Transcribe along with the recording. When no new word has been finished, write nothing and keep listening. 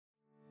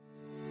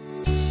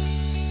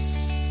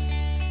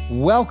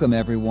Welcome,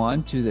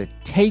 everyone, to the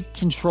Take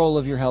Control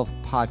of Your Health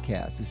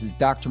podcast. This is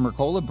Dr.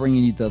 Mercola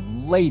bringing you the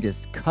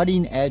latest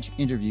cutting-edge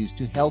interviews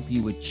to help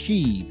you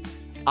achieve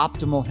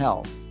optimal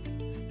health.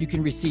 You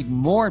can receive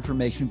more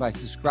information by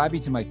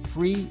subscribing to my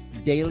free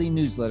daily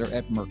newsletter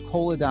at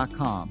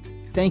Mercola.com.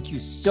 Thank you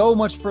so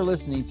much for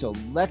listening. So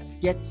let's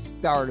get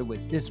started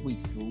with this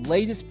week's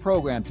latest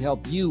program to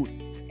help you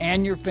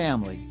and your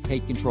family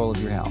take control of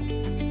your health.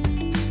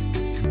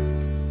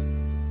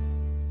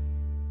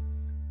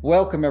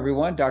 Welcome,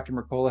 everyone. Dr.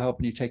 Mercola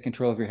helping you take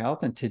control of your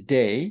health. And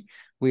today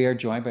we are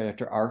joined by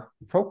Dr.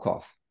 Arkadi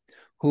Prokopov,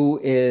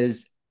 who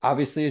is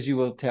obviously, as you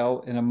will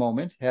tell in a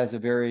moment, has a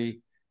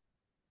very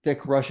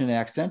thick Russian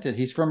accent. And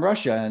he's from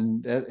Russia,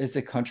 and it's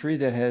a country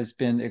that has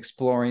been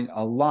exploring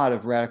a lot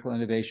of radical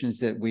innovations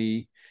that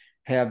we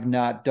have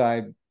not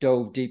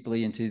dove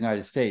deeply into the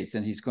United States.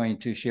 And he's going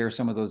to share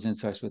some of those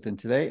insights with him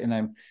today. And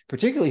I'm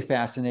particularly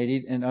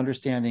fascinated in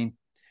understanding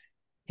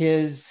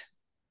his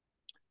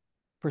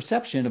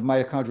perception of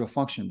mitochondrial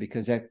function,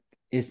 because that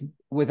is,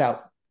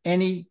 without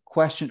any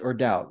question or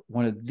doubt,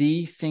 one of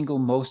the single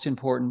most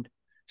important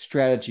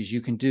strategies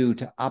you can do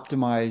to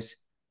optimize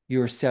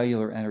your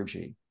cellular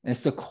energy. And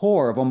it's the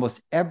core of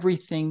almost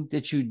everything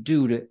that you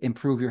do to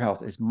improve your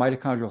health is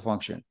mitochondrial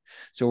function.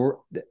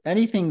 So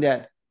anything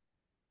that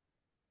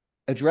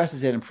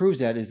addresses that, improves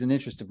that, is an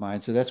interest of mine.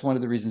 So that's one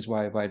of the reasons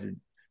why I invited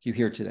you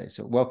here today.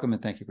 So welcome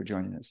and thank you for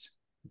joining us.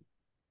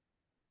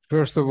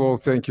 First of all,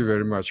 thank you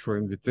very much for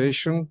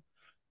invitation.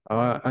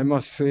 I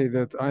must say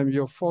that I'm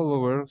your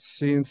follower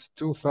since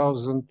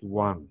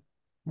 2001.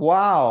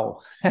 Wow,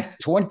 that's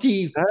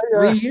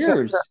 23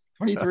 years.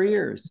 23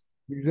 years.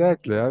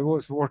 Exactly. I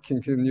was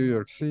working in New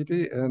York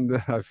City, and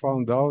I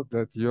found out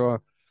that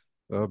your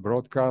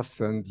broadcasts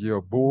and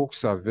your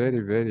books are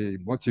very, very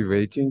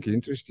motivating,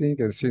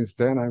 interesting, and since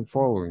then I'm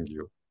following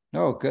you.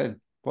 Oh,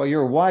 good. Well,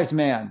 you're a wise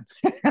man.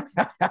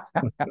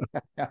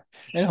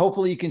 And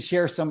hopefully you can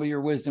share some of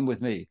your wisdom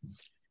with me.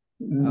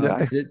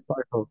 I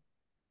hope.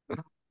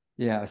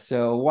 Yeah.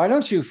 So why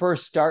don't you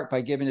first start by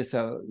giving us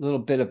a little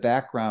bit of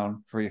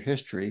background for your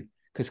history?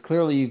 Because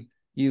clearly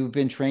you've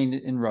been trained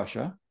in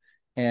Russia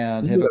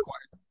and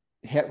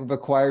have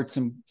acquired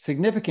some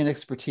significant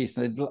expertise.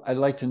 And I'd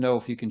like to know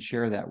if you can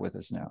share that with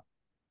us now.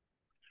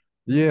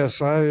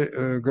 Yes, I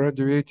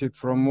graduated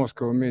from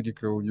Moscow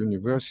Medical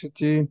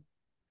University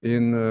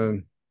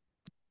in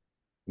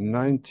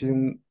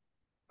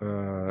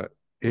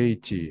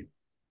 1980.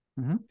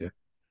 Mm-hmm. Yeah.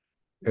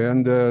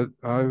 And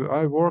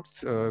I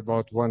worked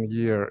about 1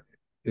 year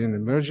in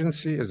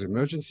emergency as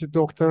emergency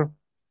doctor,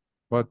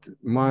 but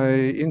my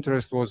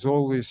interest was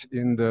always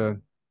in the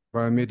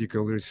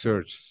biomedical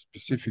research,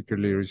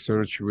 specifically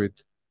research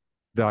with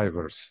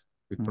divers,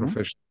 with Mm-hmm.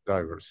 professional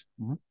divers.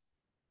 Mm-hmm.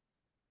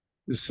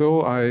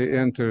 So I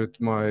entered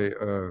my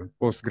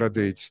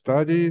postgraduate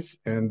studies,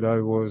 and I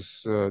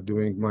was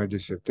doing my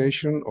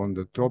dissertation on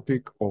the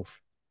topic of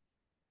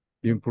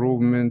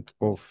improvement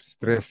of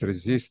stress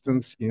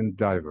resistance in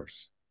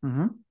divers.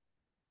 Mm-hmm.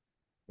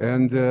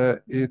 And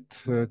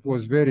it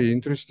was very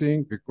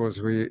interesting because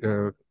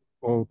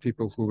all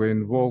people who were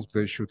involved,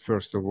 they should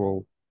first of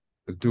all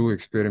do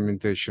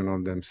experimentation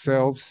on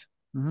themselves.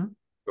 Mm-hmm.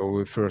 So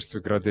we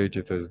first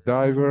graduated as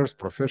divers,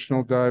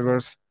 professional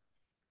divers,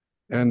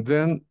 and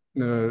then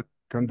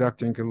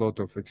conducting a lot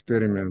of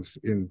experiments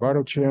in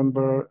barrel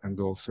chamber and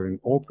also in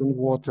open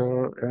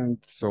water and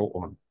so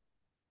on.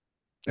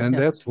 And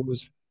that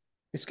was...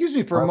 Excuse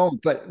me for a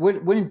moment, but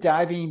wouldn't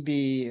diving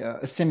be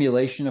a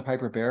simulation of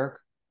hyperbaric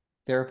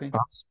therapy?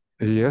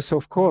 Yes,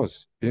 of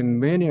course. In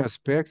many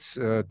aspects,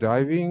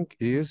 diving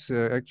is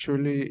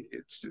actually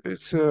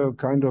it's a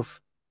kind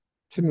of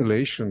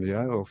simulation,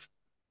 yeah, of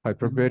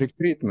hyperbaric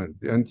treatment.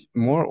 And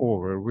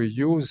moreover, we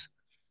use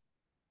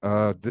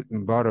the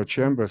barrow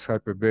chambers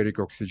hyperbaric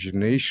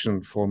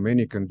oxygenation for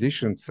many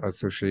conditions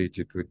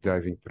associated with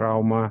diving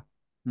trauma,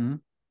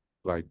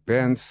 like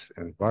bends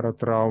and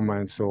barotrauma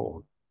and so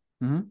on.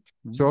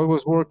 So I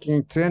was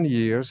working 10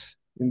 years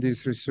in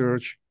this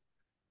research,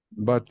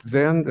 but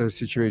then the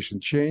situation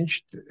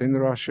changed in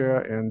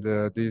Russia, and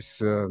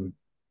these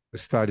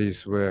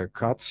studies were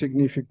cut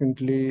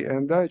significantly,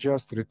 and I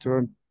just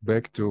returned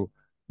back to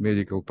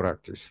medical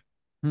practice.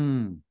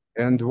 And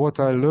what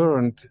I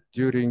learned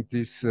during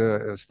this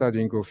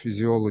studying of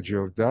physiology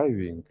of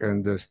diving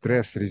and the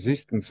stress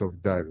resistance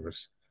of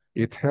divers,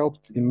 it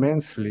helped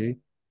immensely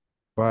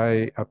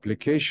by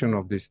application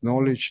of this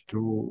knowledge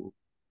to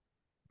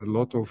a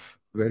lot of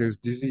various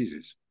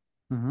diseases,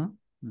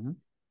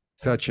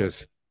 such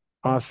as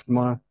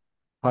asthma,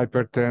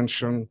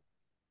 hypertension,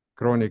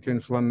 chronic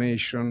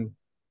inflammation,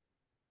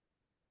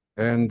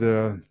 and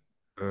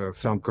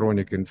some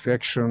chronic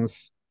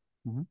infections.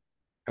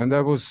 And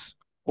I was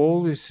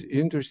always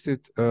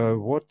interested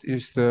what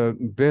is the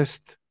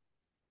best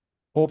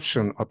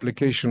option,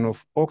 application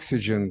of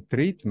oxygen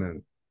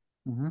treatment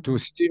to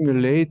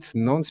stimulate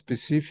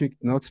non-specific,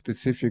 not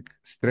specific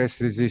stress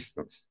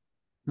resistance.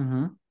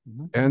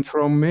 And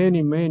from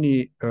many,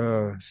 many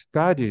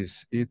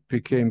studies, it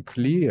became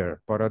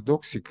clear,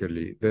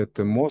 paradoxically, that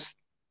the most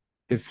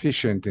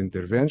efficient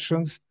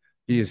interventions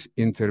is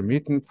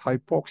intermittent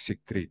hypoxic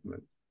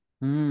treatment.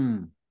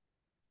 Mm.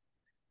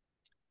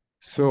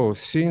 So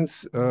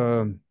since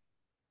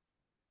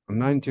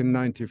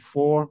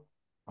 1994,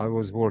 I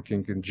was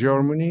working in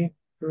Germany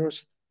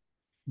first,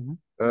 Mhm.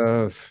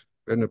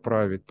 in a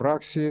private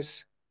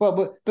practice. Well,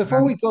 but And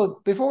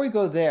before we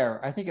go there,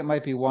 I think it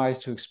might be wise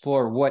to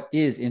explore what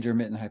is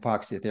intermittent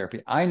hypoxia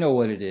therapy. I know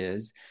what it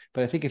is,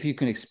 but I think if you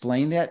can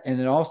explain that and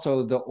then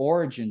also the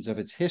origins of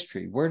its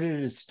history. Where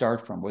did it start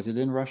from? Was it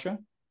in Russia?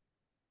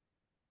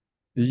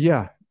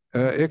 yeah,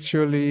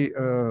 actually,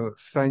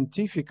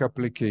 scientific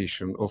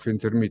application of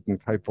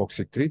intermittent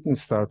hypoxic treatment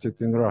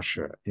started in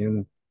Russia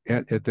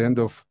at the end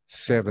of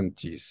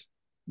 70s.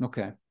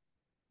 Okay.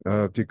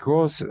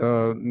 Because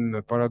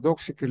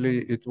paradoxically,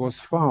 it was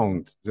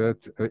found that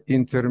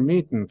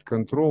intermittent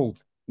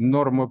controlled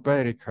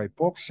normobaric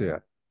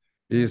hypoxia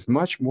is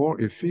much more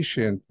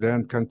efficient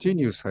than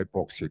continuous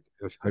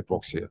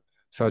hypoxia,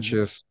 such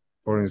Mhm. as,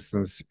 for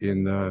instance,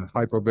 in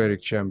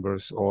hyperbaric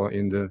chambers or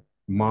in the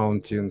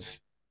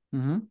mountains.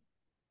 Mhm.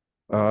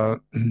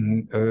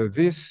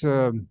 This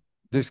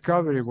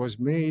discovery was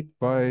made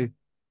by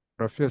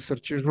Professor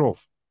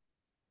Chizhov.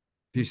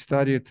 He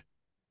studied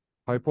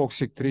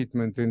hypoxic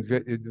treatment in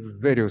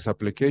various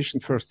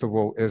applications. First of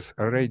all, as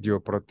a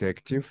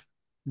radioprotective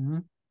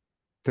Mhm.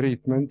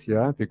 treatment,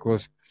 yeah,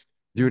 because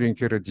during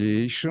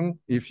irradiation,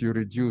 if you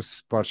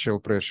reduce partial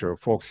pressure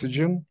of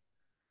oxygen,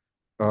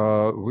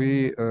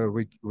 we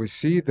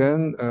see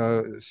then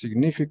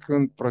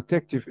significant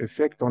protective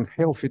effect on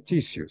healthy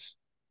tissues.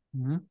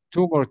 Mhm.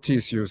 Tumor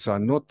tissues are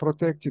not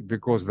protected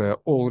because they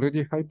are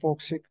already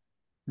hypoxic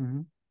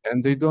Mhm.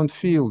 and they don't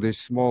feel this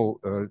small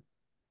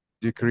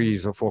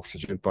decrease of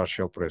oxygen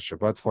partial pressure.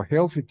 But for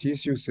healthy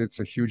tissues, it's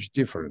a huge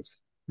difference.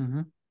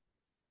 Mhm.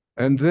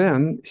 And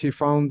then he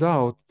found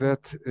out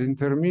that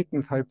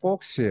intermittent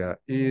hypoxia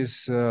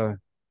is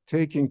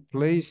taking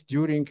place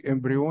during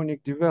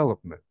embryonic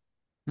development.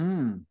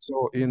 Mm.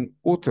 So in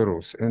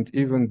uterus and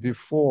even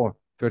before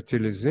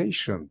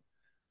fertilization,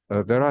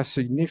 there are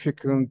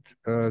significant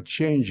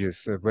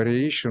changes,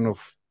 variation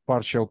of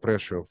partial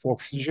pressure of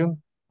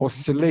oxygen,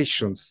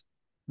 oscillations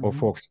of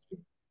Mhm.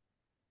 oxygen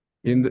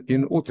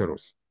in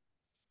uterus.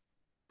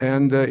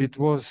 And it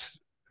was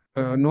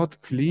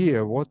not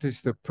clear what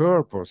is the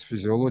purpose,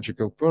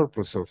 physiological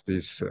purpose of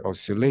these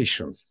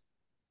oscillations.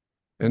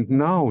 And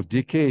now,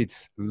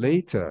 decades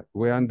later,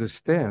 we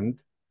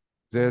understand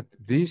that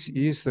this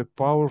is a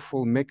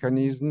powerful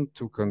mechanism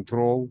to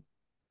control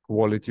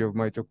quality of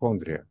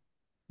mitochondria.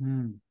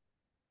 Mm.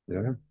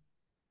 Yeah.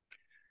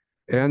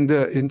 And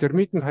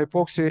intermittent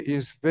hypoxia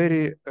is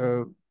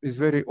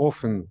very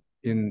often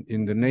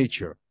in the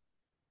nature.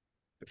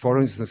 For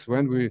instance,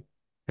 when we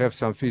have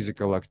some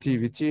physical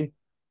activity,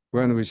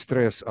 when we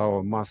stress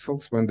our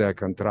muscles, when they are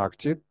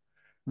contracted,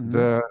 Mhm.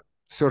 the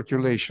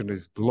circulation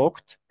is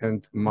blocked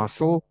and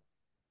muscle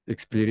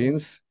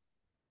experience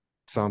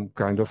some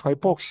kind of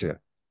hypoxia.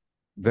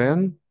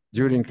 Then,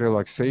 during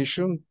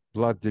relaxation,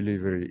 blood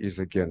delivery is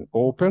again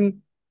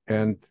open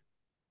and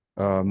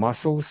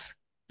muscles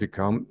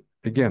become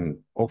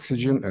again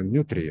oxygen and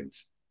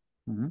nutrients.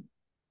 Mhm.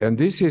 And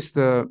this is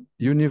the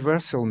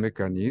universal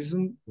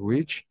mechanism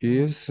which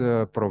is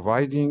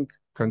providing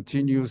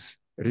continuous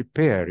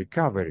repair,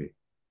 recovery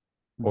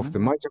of Mhm. the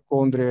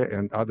mitochondria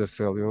and other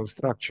cellular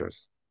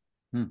structures.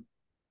 Mhm.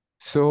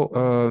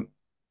 So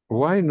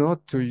why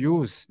not to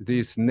use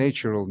this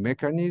natural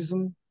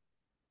mechanism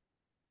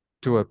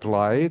to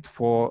apply it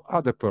for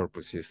other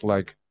purposes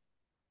like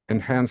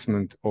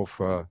enhancement of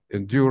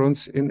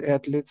endurance in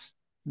athletes,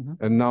 Mhm.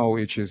 and now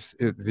this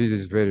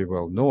is very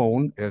well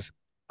known as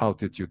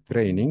altitude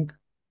training.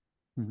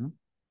 Mhm.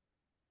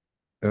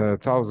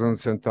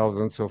 Thousands and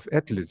thousands of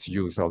athletes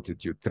use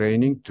altitude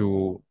training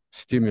to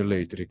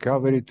stimulate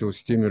recovery, to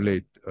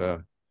stimulate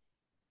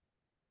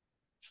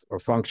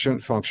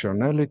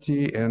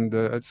functionality, and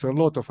it's a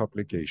lot of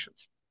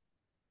applications.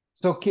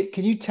 So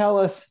can you tell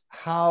us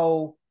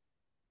how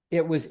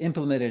it was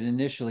implemented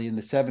initially in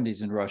the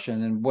 70s in Russia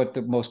and then what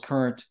the most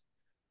current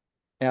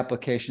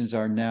applications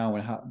are now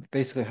and how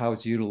basically how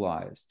it's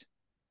utilized?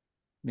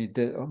 I mean,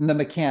 the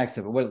mechanics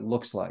of it, what it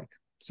looks like.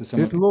 So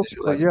someone It can looks,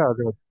 visualize it. yeah,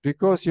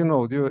 because in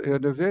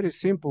a very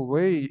simple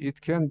way,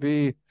 it can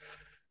be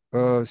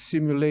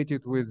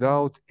simulated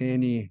without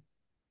any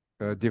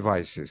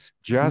devices,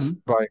 just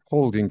Mhm. by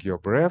holding your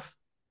breath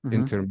Mhm.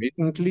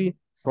 intermittently.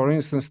 For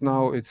instance,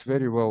 now it's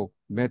very well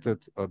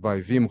method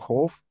by Wim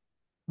Hof,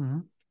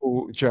 Mhm.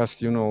 who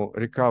just,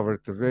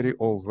 recovered a very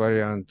old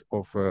variant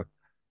of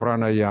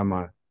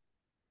pranayama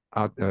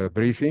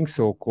breathing,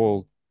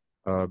 so-called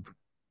uh,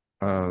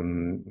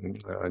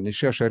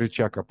 Nishesha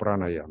Richaka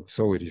pranayama,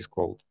 so it is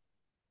called.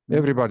 Mhm.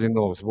 Everybody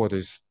knows what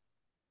is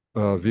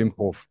Wim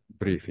Hof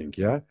breathing,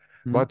 yeah?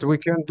 Mhm. But we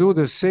can do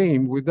the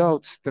same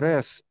without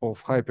stress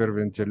of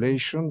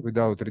hyperventilation,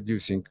 without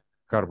reducing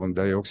carbon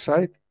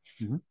dioxide,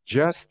 Mhm.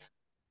 just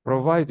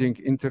providing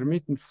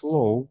intermittent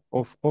flow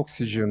of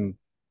oxygen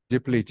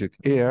depleted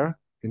air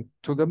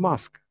into the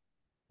mask.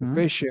 The Mhm.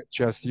 patient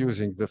just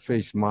using the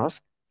face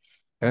mask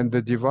and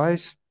the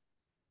device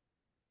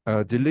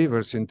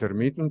delivers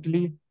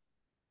intermittently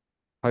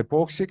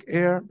hypoxic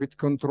air with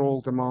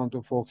controlled amount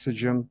of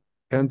oxygen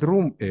and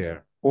room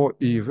air, or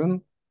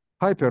even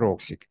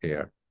hyperoxic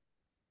air.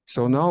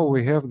 So now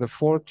we have the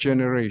fourth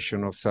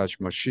generation of such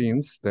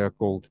machines. They are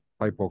called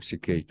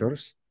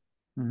hypoxicators.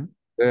 Mm-hmm.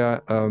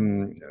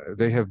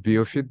 They have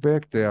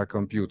biofeedback, they are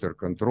computer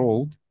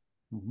controlled,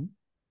 Mm-hmm.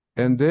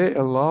 and they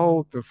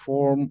allow to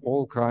perform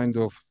all kind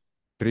of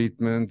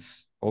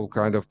treatments, all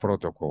kind of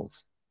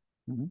protocols.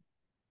 Mm-hmm.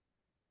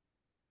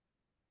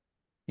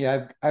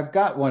 Yeah, I've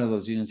got one of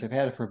those units. I've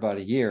had it for about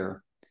a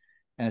year,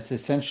 and it's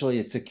essentially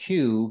it's a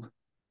cube,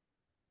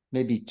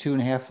 maybe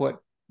 2.5 foot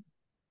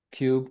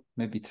cube,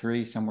 maybe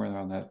three, somewhere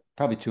around that,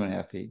 probably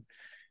 2.5 feet,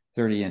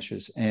 30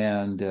 inches,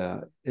 and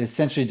it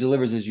essentially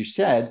delivers, as you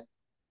said,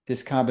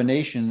 this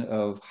combination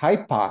of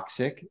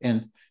hypoxic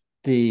and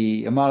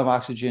the amount of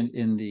oxygen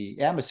in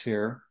the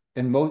atmosphere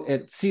and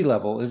at sea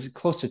level is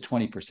close to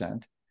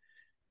 20%.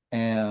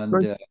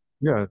 And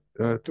Yeah,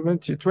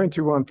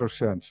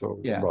 21%, so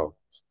yeah, about.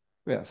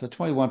 yeah, so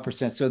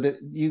 21%. So that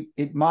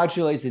it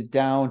modulates it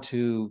down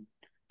to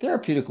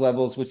therapeutic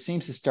levels, which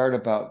seems to start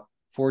about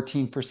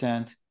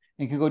 14%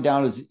 and can go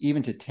down as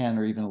even to 10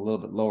 or even a little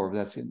bit lower, but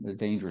that's in the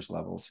dangerous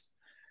levels.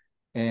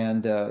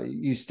 And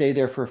you stay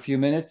there for a few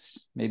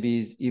minutes,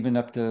 maybe even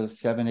up to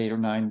 7, 8, or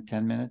 9,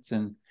 10 minutes,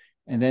 and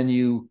then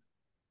you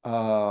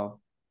uh,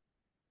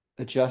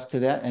 adjust to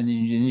that, and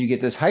you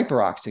get this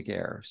hyperoxic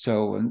air.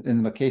 So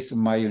in the case of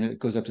my unit, it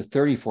goes up to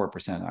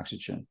 34%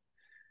 oxygen,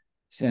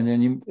 and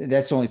then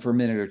that's only for a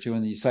minute or two,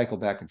 and then you cycle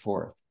back and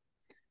forth.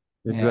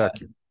 And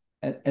Exactly.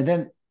 and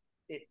then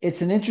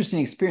it's an interesting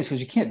experience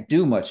because you can't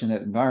do much in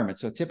that environment.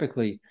 So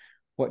typically,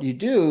 what you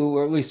do,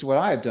 or at least what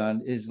I've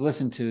done, is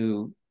listen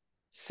to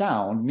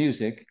sound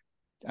music.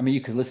 I mean,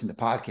 you could listen to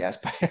podcasts,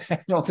 but I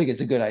don't think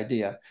it's a good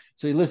idea.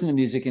 So you listen to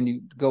music and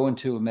you go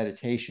into a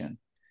meditation.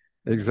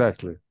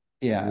 Exactly.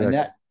 Yeah, and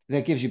Exactly.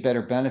 that gives you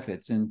better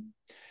benefits. And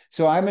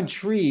so I'm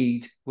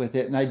intrigued with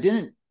it. And I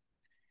didn't.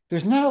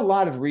 There's not a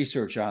lot of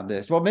research on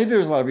this. Well, maybe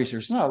there's a lot of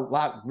research. There's not a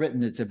lot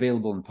written that's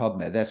available in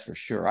PubMed. That's for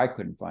sure. I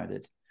couldn't find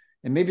it,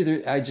 and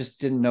maybe I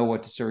just didn't know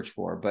what to search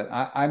for. But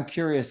I'm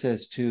curious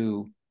as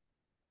to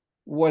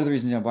one of the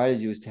reasons I invited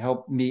you is to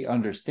help me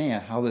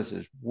understand how this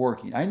is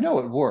working. I know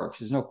it works.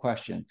 There's no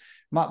question.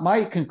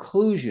 My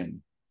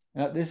conclusion,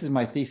 this is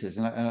my thesis,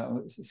 and I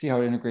see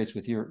how it integrates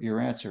with your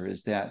answer,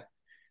 is that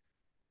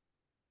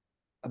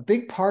a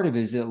big part of it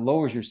is it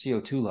lowers your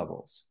CO2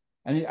 levels.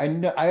 And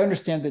I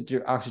understand that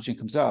your oxygen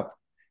comes up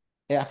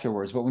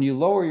afterwards, but when you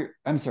lower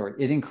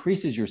it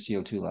increases your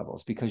CO2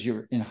 levels because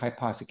you're in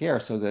hypoxic air,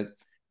 so that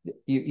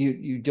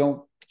you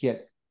don't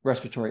get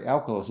respiratory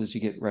alkalosis,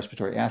 you get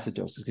respiratory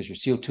acidosis because your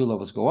CO2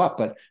 levels go up.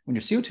 But when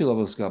your CO2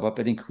 levels go up,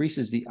 it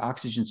increases the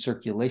oxygen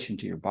circulation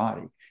to your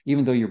body,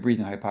 even though you're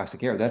breathing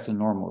hypoxic air. That's a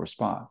normal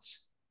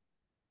response.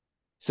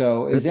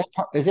 So is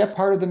that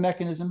part of the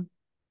mechanism?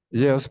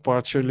 Yes,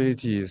 partially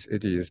it is.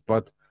 It is.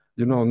 But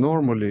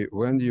normally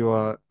when you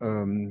are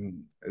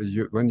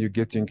when you're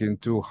getting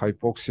into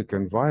hypoxic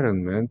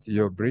environment,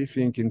 your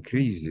breathing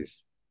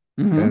increases,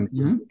 Mm-hmm, and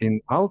mm-hmm,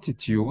 in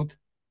altitude,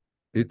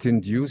 it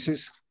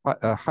induces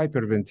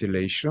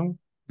hyperventilation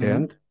mm-hmm,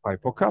 and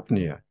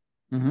hypocapnia.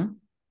 mm-hmm,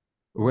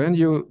 When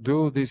you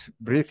do this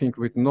breathing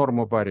with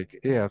normobaric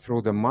air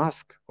through the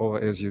mask,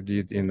 or as you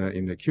did in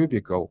a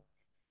cubicle,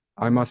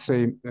 I must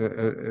say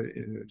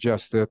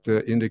just that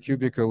in the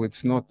cubicle,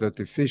 it's not that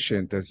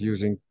efficient as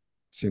using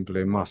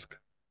simply a mask,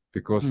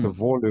 because the mm-hmm,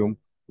 volume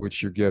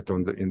which you get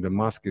in the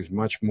mask is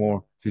much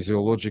more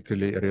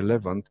physiologically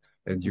relevant,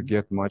 and you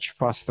get much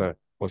faster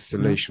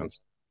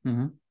oscillations.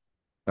 mm-hmm,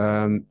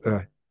 And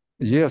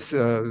yes,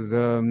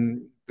 the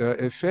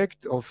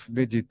effect of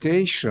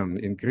meditation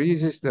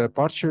increases.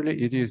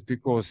 Partially, it is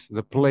because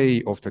the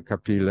play of the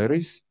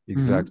capillaries, mm-hmm,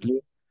 exactly.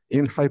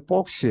 In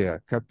hypoxia,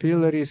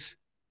 capillaries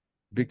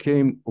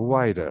became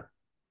wider.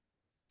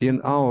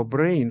 In our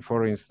brain,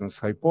 for instance,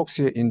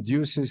 hypoxia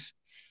increases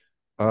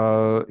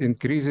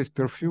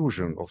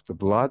perfusion of the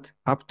blood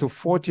up to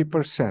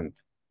 40%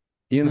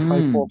 in mm-hmm,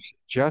 hypoxia,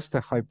 just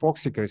a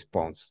hypoxic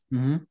response.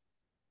 mm-hmm.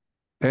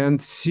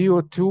 And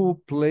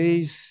CO2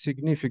 plays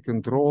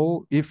significant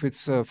role if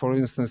it's, for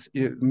instance,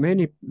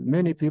 many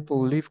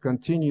people live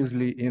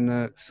continuously in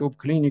a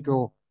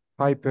subclinical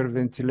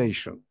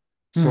hyperventilation.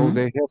 So Mm-hmm.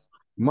 they have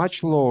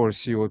much lower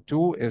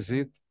CO2 as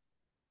it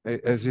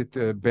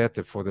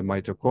better for the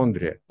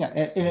mitochondria.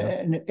 Yeah, Yeah.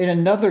 and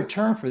another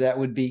term for that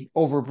would be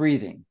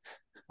overbreathing.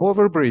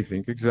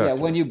 Overbreathing, Yeah,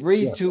 exactly. when you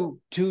breathe Yeah,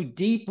 too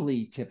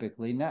deeply,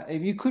 typically, not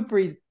if you could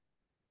breathe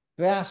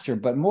faster,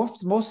 but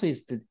mostly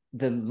it's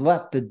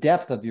the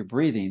depth of your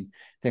breathing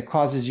that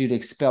causes you to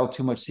expel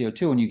too much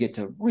CO2 when you get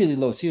to really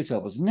low CO2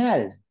 levels, and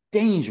that is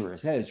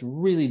dangerous. That is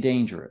really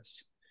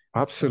dangerous.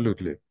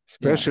 absolutely.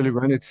 Yeah, Especially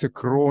when it's a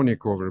chronic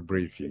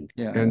overbreathing.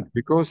 yeah, yeah. And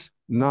because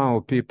now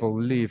people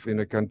live in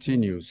a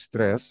continuous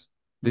stress,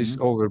 this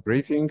Mm-hmm,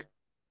 overbreathing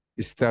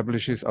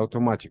establishes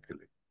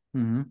automatically.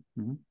 mm-hmm,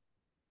 mm-hmm.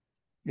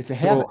 It's a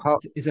habit. So how,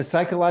 It's a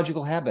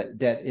psychological habit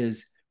that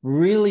is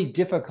really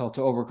difficult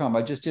to overcome.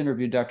 I just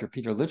interviewed Dr.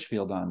 Peter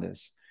Litchfield on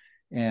this,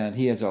 And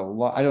he has a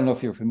lot. I don't know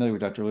if you're familiar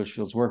with Dr.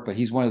 Litchfield's work, but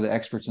he's one of the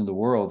experts in the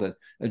world at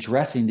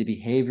addressing the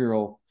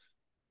behavioral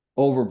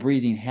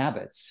overbreathing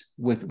habits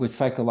with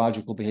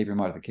psychological behavior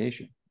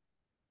modification.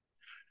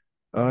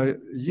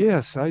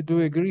 Yes, I do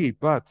agree,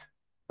 but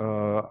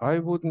I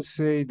wouldn't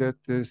say that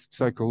this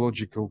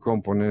psychological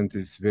component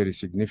is very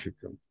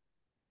significant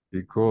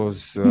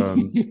because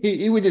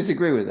He would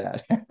disagree with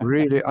that.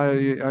 really,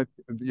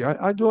 yeah,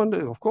 I don't.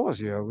 Of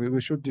course, yeah,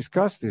 we should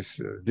discuss this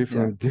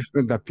Yeah.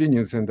 different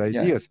opinions and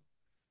Yeah. ideas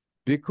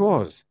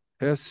because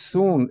as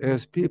soon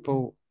as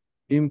people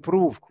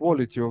improve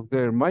quality of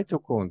their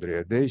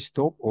mitochondria, they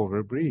stop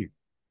overbreathing.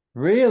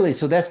 Really?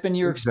 So that's been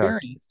your Exactly.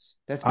 experience.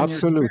 That's been your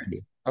experience. Absolutely.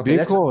 Okay,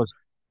 that's what, Because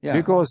yeah.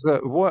 because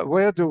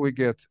where do we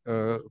get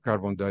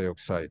carbon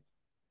dioxide?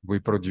 We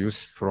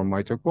produce from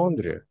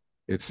mitochondria.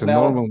 It's a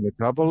Well, normal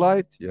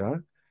metabolite, yeah.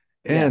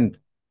 yeah. And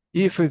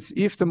if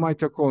the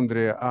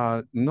mitochondria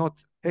are not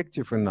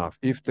active enough,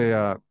 if they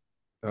are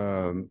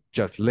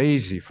just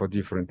lazy for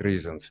different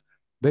reasons,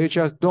 they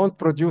just don't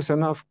produce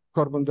enough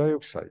carbon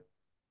dioxide.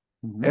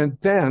 Hmm. And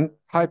then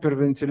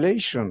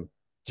hyperventilation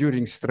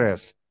during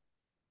stress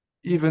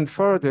even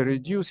further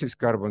reduces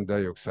carbon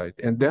dioxide.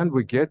 And then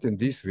we get in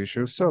this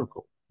vicious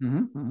circle.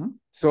 Hmm. Hmm.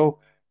 So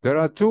there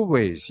are two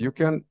ways. You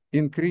can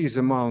increase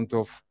amount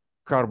of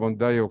carbon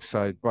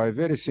dioxide by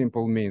very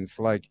simple means,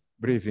 like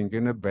breathing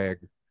in a bag,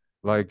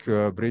 like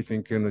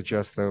breathing in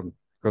just a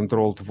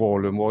controlled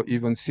volume, or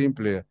even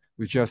simply,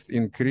 we just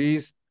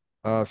increase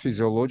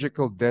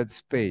physiological dead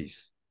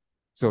space.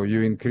 So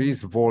you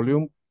increase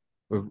volume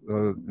of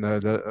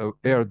the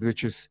air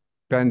which is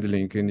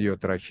pendling in your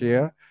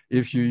trachea.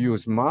 If you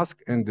use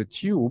mask and the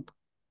tube,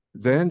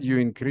 then you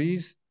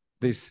increase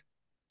this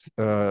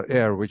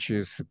air which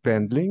is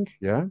pendling,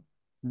 yeah.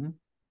 Hmm.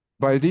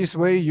 By this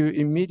way, you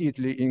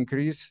immediately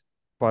increase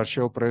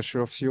partial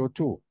pressure of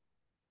CO2,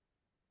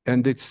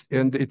 and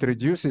it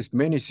reduces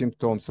many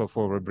symptoms of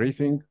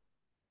overbreathing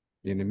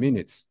in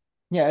minutes.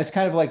 Yeah, it's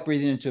kind of like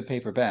breathing into a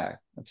paper bag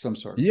of some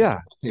sort. It's a Yeah,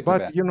 simple paper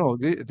but bag. you know,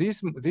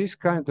 this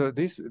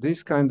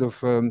kind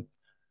of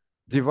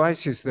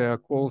devices, they are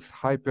called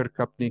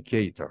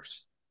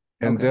hypercapnicators,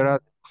 and Okay. there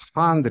are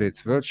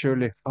hundreds,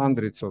 virtually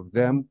hundreds of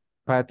them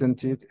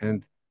patented,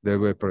 and they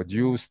were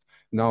produced.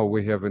 Now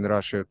we have in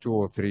Russia two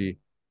or three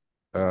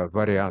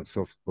variants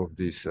of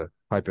these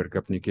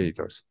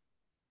hypercapnicators.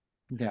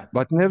 Yeah.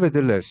 But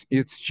nevertheless,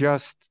 it's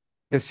just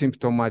a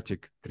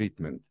symptomatic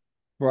treatment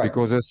Right.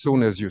 because as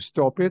soon as you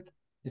stop it,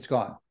 It's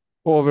gone.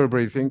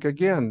 overbreathing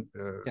again,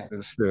 Yeah.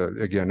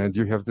 again, and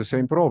you have the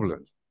same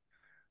problems.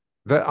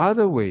 The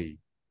other way,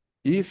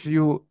 if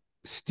you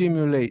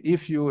stimulate,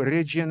 if you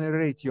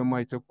regenerate your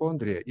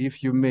mitochondria,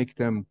 if you make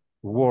them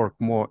work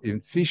more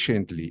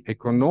efficiently,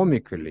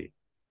 economically,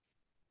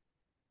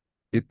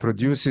 it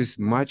produces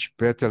much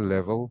better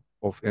level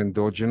of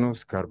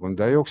endogenous carbon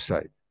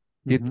dioxide.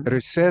 It Hmm.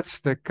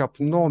 resets the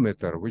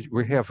capnometer, which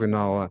we have Hmm.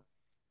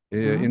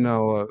 in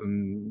our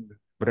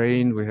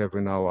brain, we have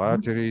in our Hmm.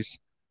 arteries,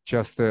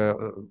 just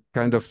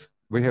kind of,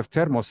 we have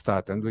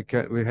thermostat and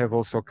we have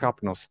also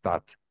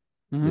capnostat,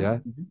 Hmm. yeah,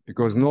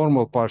 because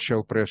normal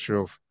partial pressure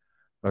of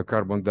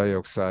carbon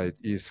dioxide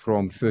is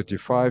from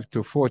 35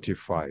 to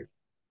 45,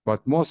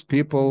 but most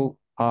people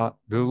are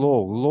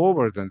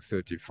lower than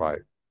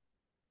 35.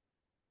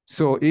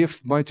 So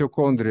if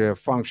mitochondria are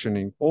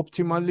functioning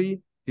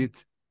optimally,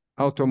 it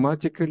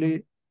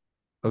automatically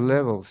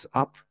levels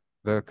up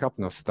the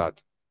capnostat,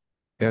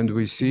 and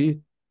we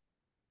see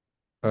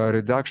a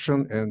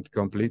reduction and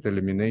complete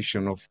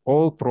elimination of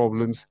all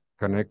problems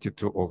connected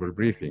to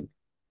overbreathing.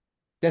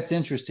 That's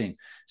interesting.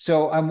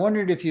 So I'm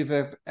wondering if you've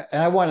ever,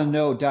 and I want to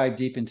know, dive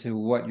deep into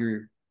what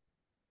you're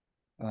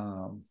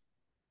um,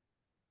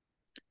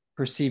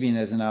 perceiving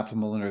as an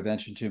optimal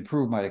intervention to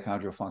improve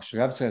mitochondrial function.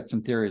 I've got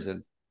some theories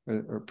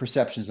or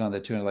perceptions on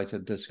that too, and I'd like to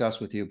discuss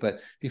with you. But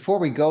before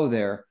we go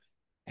there,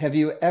 have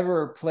you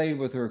ever played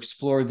with or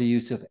explored the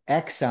use of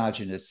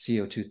exogenous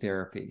CO2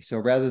 therapy? So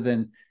rather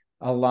than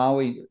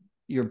allowing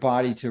your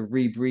body to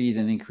rebreathe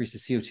and increase the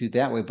CO2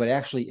 that way, but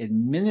actually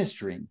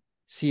administering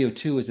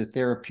CO2 as a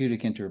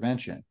therapeutic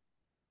intervention.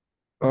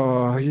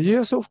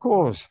 Yes, of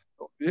course.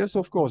 Yes,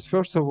 of course.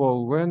 First of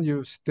all, when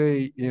you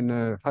stay in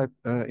a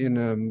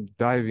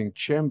diving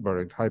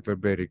chamber, in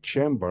hyperbaric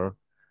chamber,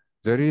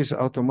 there is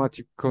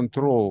automatic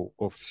control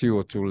of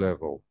CO2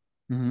 level.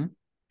 Mm-hmm.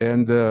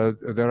 And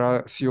there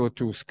are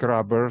CO2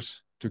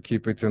 scrubbers to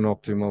keep it an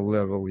optimal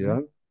level, Mm-hmm. yeah?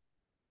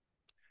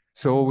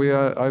 So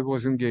I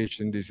was engaged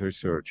in this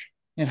research.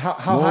 And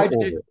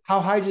Moreover, how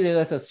high did they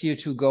let the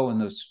CO2 go in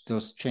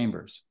those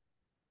chambers?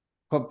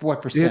 What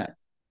it percent?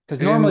 Because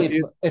in normally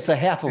it it's a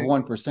half of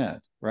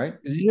 1%, right?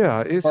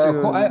 yeah, it's Or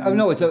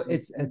no, it's a 10.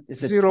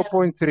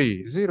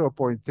 0.3,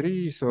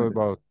 0.3, so Okay.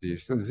 about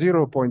this.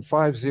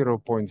 0.5,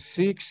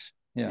 0.6,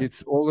 Yeah.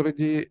 it's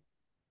already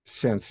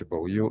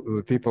sensible.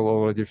 People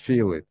already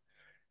feel it.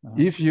 Uh-huh.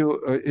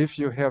 If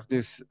you have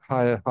this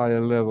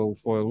higher level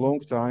for a long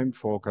time,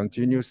 for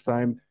continuous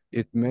time,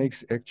 it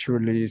makes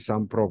actually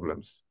some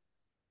problems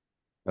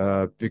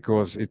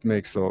because it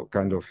makes a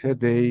kind of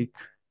headache,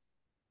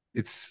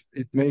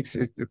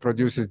 it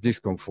produces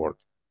discomfort.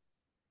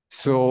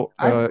 So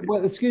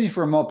Well, excuse me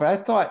for a moment, but I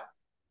thought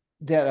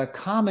that a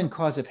common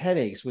cause of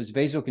headaches was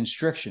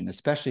vasoconstriction,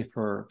 especially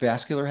for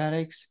vascular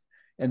headaches.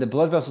 And the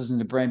blood vessels in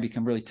the brain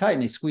become really tight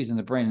and they squeeze in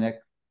the brain. And that,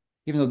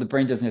 even though the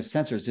brain doesn't have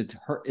sensors,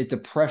 the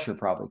pressure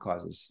probably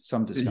causes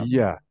some discomfort.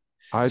 yeah,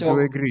 I do So,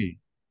 agree.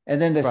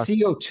 and then the But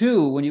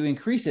CO2, when you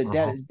increase it,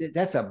 uh-huh.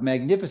 that's a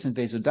magnificent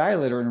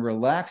vasodilator and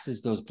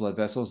relaxes those blood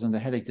vessels and the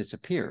headache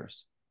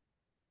disappears.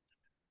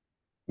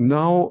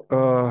 Now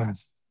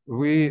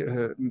we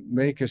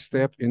make a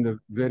step in the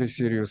very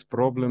serious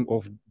problem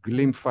of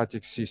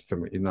lymphatic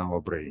system in our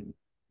brain.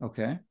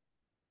 Okay.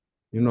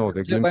 You know, the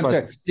I'm sorry.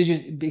 lymphatic Did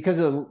you, because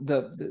of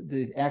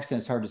the accent,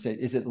 it's hard to say.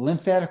 Is it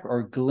lymphatic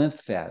or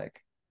glymphatic?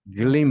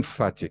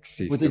 glymphatic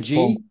With a system from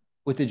G?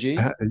 With a G?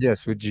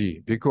 yes, with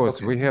G, because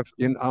Okay. we have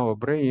in our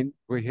brain,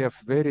 we have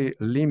very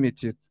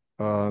limited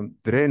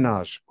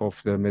drainage of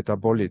the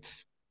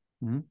metabolites.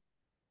 Mm-hmm.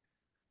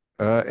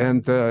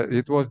 And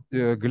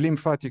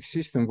glymphatic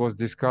system was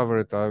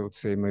discovered, I would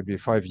say, maybe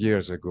 5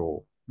 years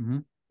ago. Mm-hmm.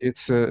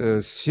 It's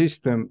a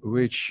system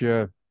which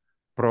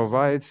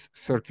provides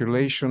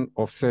circulation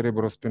of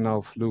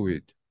cerebrospinal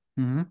fluid.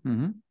 Mm-hmm.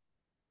 Mm-hmm.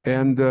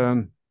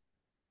 And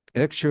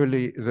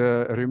actually,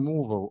 the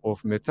removal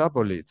of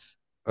metabolites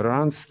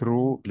runs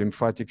through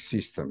lymphatic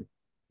system.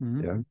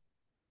 Mm-hmm. Yeah.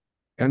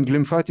 And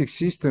lymphatic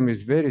system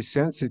is very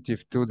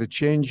sensitive to the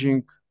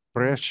changing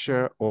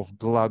pressure of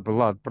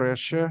blood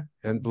pressure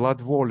and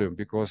blood volume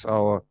because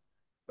our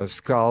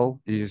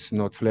skull is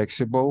not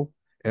flexible.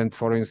 And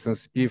for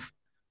instance, if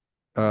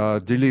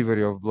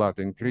delivery of blood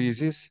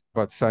increases,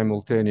 but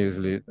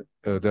simultaneously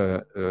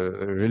the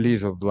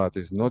release of blood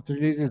is not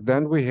released,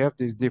 then we have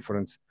this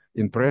difference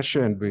in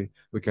pressure and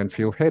we can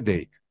feel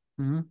headache.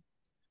 Mm-hmm.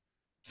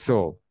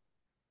 So,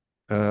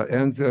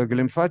 and the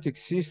lymphatic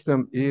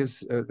system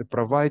is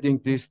providing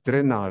this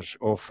drainage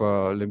of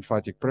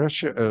lymphatic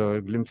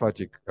pressure,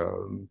 lymphatic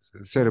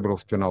cerebral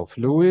spinal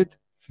fluid,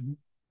 Mm-hmm.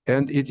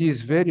 and it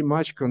is very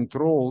much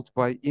controlled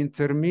by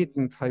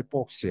intermittent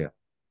hypoxia.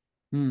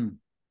 Mm-hmm.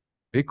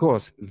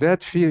 Because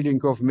that feeling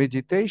of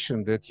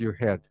meditation that you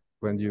had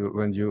when you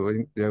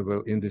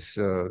were in this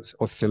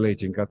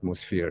oscillating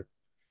atmosphere,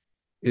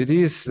 it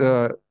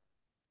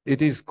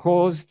is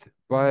caused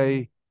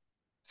by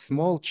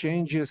small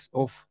changes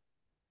of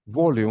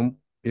volume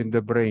in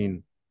the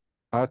brain,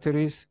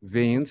 arteries,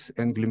 veins,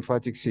 and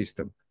lymphatic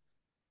system.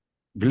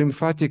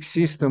 Lymphatic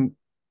system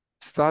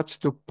starts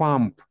to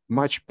pump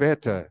much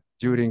better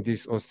during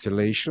these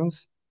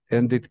oscillations,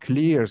 and it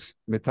clears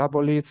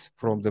metabolites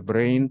from the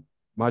brain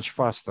much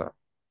faster.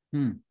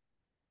 Mm-hmm.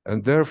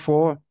 And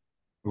therefore,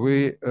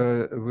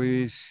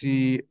 we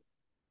see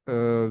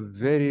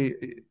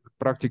very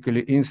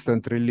practically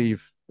instant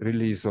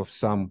release of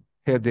some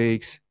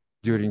headaches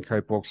during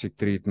hypoxic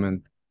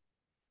treatment,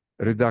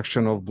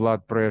 reduction of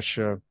blood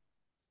pressure,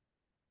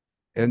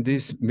 and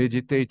this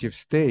meditative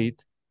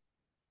state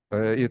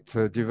it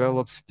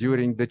develops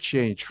during the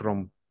change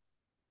from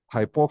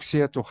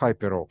hypoxia to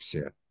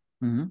hyperoxia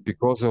Mm-hmm.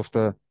 because of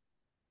the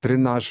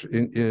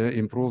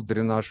improved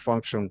drainage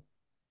function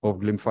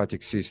of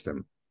lymphatic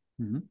system.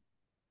 Mm-hmm.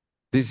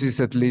 This is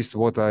at least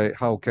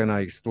how can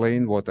I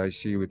explain what I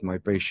see with my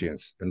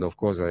patients? And of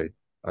course,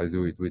 I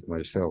do it with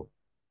myself.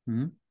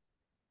 Mm-hmm.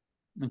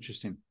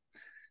 Interesting.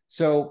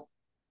 So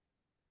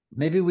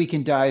maybe we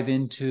can dive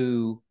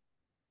into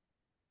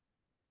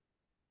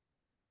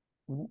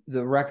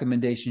the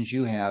recommendations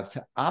you have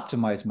to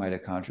optimize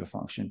mitochondrial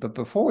function. But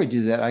before we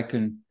do that, I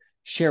can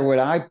share what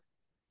I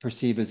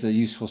perceive as a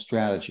useful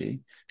strategy,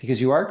 because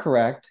you are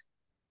correct.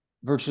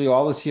 Virtually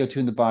all the CO2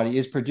 in the body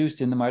is produced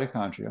in the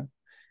mitochondria,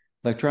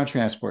 electron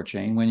transport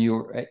chain, when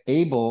you're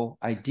able,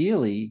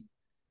 ideally,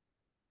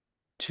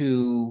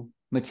 to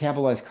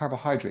metabolize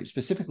carbohydrates,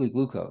 specifically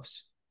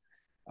glucose,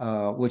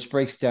 which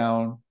breaks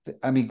down,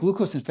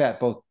 glucose and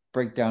fat both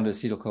break down to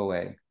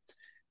acetyl-CoA.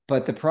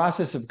 But the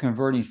process of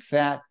converting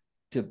fat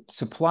to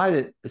supply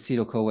the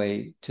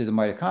acetyl-CoA to the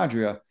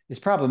mitochondria is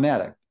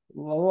problematic,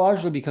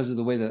 largely because of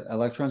the way the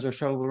electrons are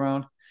shuttled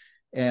around.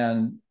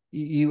 And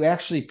you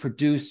actually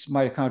produce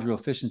mitochondrial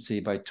efficiency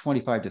by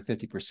 25 to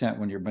 50%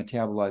 when you're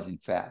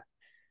metabolizing fat.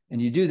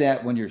 And you do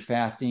that when you're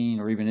fasting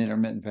or even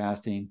intermittent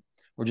fasting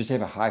or just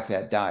have a high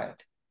fat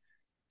diet.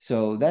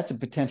 So that's a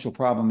potential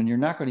problem. And you're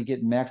not going to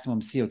get maximum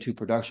CO2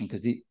 production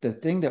because the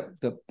thing that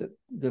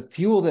the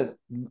fuel that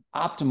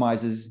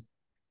optimizes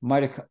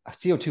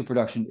CO2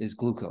 production is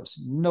glucose.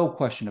 No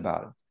question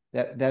about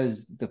it. That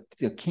is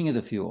the king of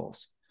the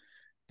fuels.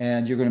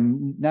 And you're going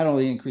to not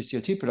only increase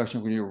CO2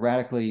 production, you're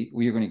going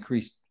to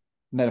increase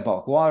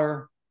metabolic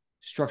water,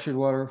 structured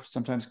water,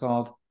 sometimes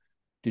called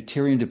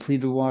deuterium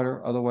depleted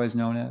water, otherwise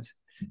known as,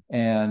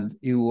 and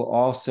you will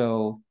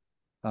also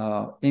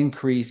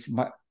increase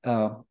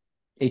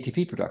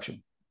ATP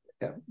production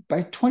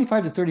by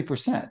 25 to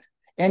 30%.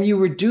 And you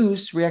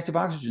reduce reactive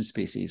oxygen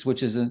species,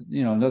 which is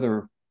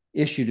another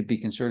issue to be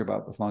concerned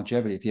about with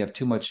longevity. If you have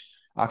too much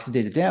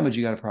oxidative damage,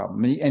 you got a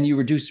problem. And you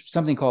reduce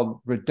something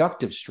called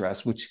reductive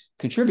stress, which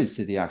contributes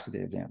to the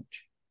oxidative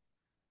damage.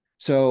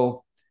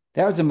 So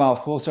That was a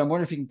mouthful. So I'm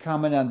wondering if you can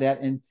comment on that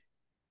and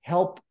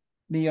help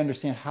me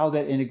understand how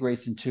that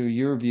integrates into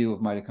your view of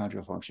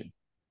mitochondrial function.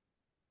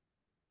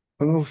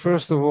 Well,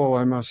 first of all,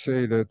 I must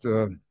say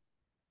that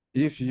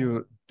if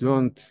you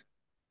don't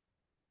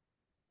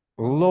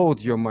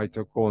load your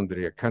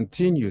mitochondria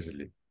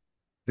continuously,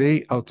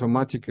 they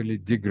automatically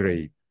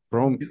degrade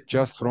from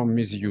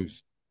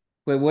misuse.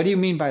 Wait, what do you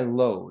mean by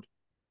load?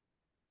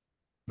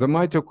 The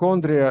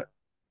mitochondria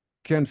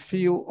can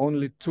feel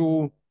only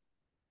two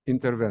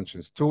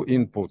interventions, two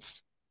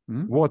inputs.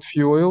 Mm-hmm. What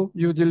fuel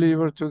you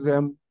deliver to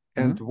them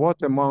and Mm-hmm.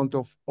 what amount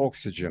of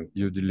oxygen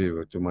you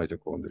deliver to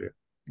mitochondria.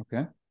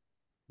 Okay.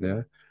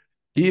 Yeah.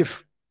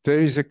 If there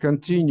is a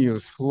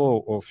continuous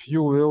flow of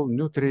fuel,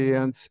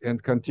 nutrients,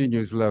 and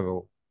continuous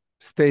level,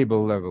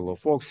 stable level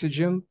of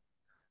oxygen,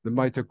 the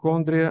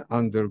mitochondria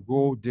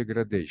undergo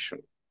degradation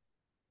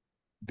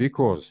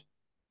because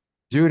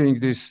during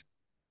this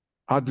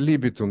ad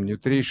libitum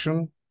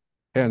nutrition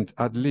and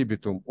ad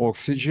libitum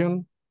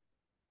oxygen,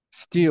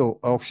 still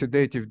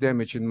oxidative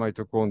damage in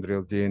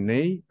mitochondrial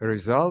DNA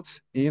results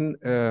in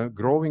a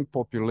growing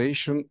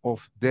population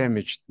of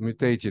damaged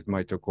mutated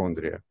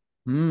mitochondria.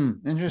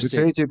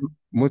 Interesting.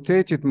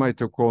 Mutated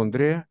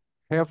mitochondria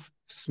have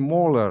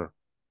smaller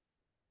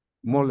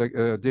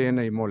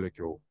DNA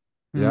molecule.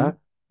 Mm-hmm. Yeah,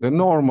 the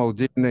normal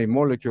DNA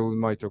molecule in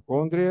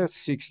mitochondria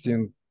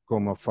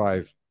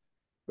 16,5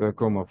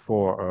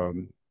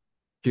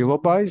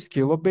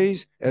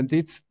 kilobase, and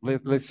it's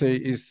let's say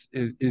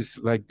is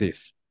like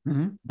this.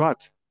 Mm-hmm.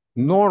 But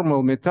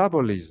normal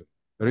metabolism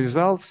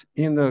results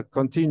in a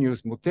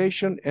continuous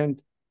mutation,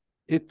 and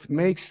it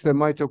makes the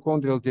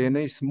mitochondrial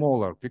DNA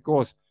smaller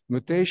because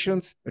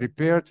mutations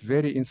repaired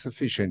very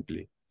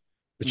insufficiently.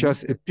 Mm-hmm.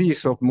 Just a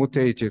piece of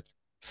mutated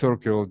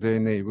circular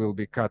DNA will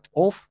be cut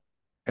off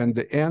and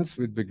the ends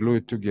will be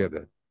glued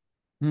together.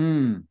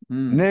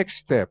 Mm-hmm. Next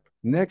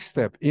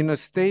step, in a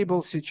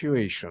stable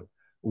situation,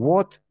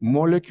 what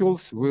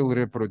molecules will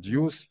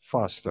reproduce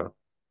faster?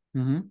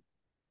 Mm-hmm.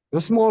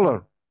 The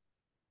smaller.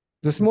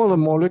 The smaller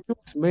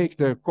molecules make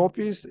their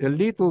copies a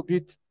little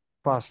bit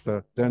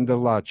faster than the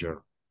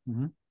larger.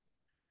 Mm-hmm.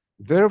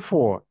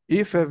 Therefore,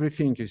 if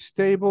everything is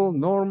stable,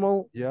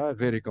 normal, yeah,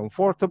 very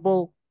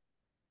comfortable,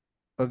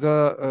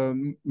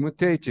 the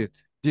mutated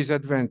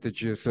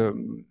disadvantages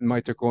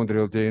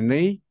mitochondrial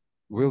DNA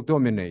will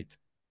dominate.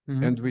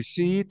 Mm-hmm. And we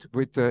see it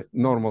with the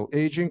normal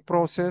aging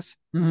process.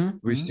 We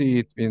Mm-hmm. see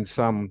it in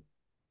some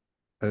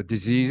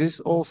diseases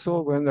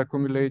also when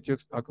accumulating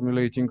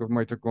of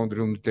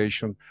mitochondrial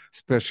mutation,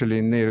 especially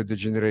in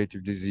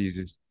neurodegenerative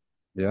diseases.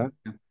 Yeah.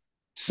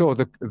 So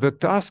the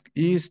task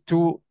is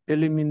to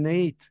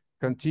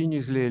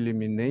continuously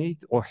eliminate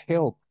or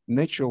help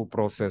natural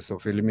process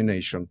of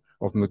elimination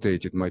of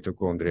mutated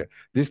mitochondria.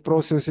 This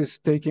process is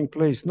taking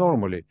place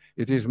normally.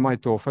 It is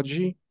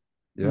mitophagy,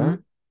 yeah,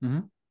 Mm-hmm.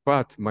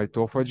 but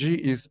mitophagy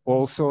is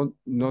also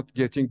not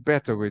getting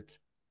better with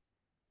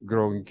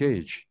growing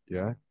age,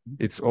 yeah.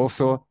 It's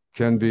also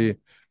can be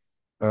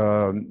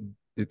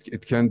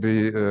it can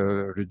be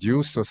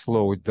reduced or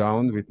slowed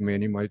down with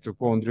many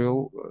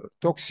mitochondrial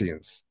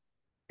toxins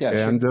Yeah,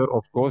 sure. and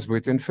of course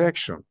with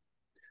infection.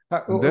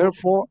 And Oh,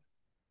 therefore,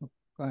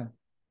 go ahead.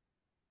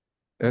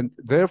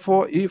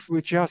 if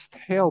we just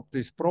help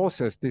this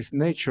process, this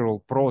natural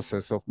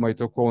process of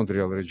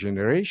mitochondrial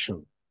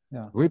regeneration,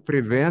 Yeah. we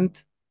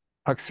prevent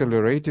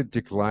accelerated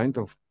decline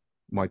of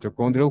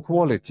mitochondrial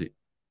quality.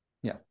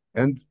 Yeah.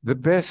 And the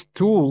best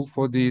tool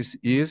for this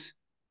is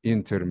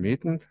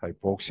intermittent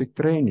hypoxic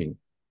training.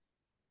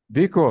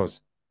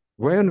 Because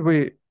when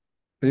we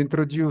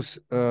introduce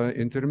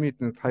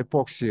intermittent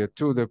hypoxia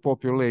to the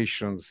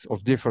populations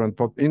of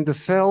in the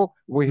cell,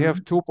 we have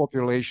Mm-hmm. two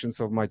populations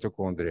of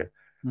mitochondria.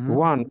 Mm-hmm.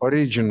 One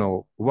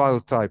original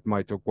wild type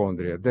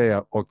mitochondria, they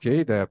are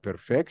okay, they are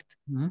perfect.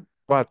 Mm-hmm.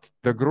 But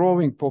the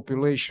growing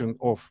population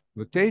of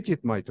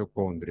mutated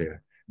mitochondria,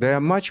 they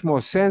are much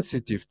more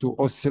sensitive to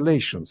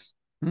oscillations.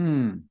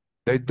 Mm-hmm.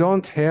 They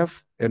don't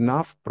have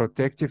enough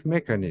protective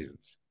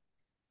mechanisms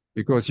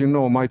because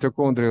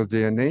mitochondrial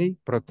DNA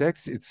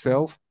protects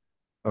itself.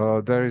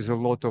 There is a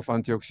lot of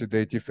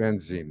antioxidative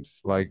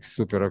enzymes like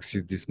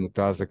superoxide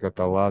dismutase,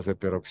 catalase,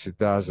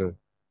 peroxidase.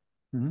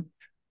 Mm-hmm.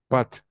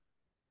 But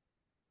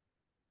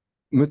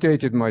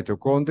mutated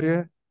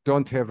mitochondria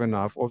don't have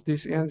enough of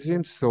these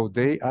enzymes, so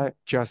they are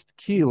just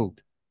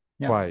killed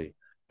Yeah. by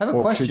I have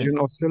a question. oxygen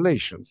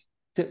oscillations.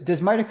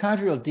 Does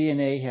mitochondrial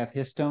DNA have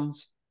histones?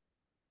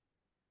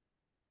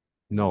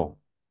 No.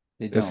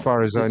 They As don't.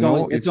 far as I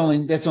know, That's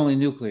only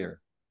nuclear.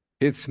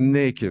 it's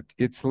naked.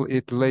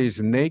 It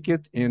lays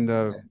naked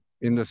Okay.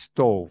 in the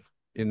stove,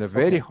 in a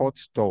very Okay. hot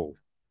stove.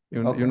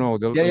 Okay.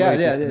 The Yeah, yeah,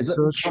 yeah. latest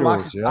research From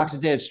shows, yeah,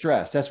 oxidative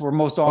stress. That's where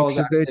most all of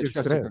the oxidative oxidative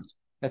stress stress occurs.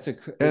 That's a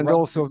and right.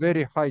 also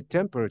very high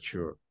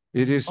temperature.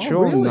 It is Oh,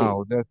 shown really? now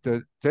that the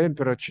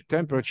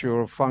temperature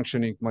of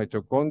functioning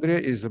mitochondria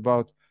is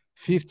about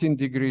 15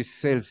 degrees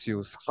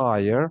Celsius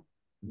higher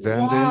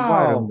than the Wow.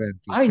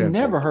 environmental I never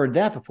temperature. heard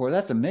that before.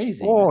 That's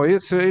amazing. Oh,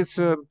 it's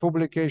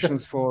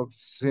publications The, for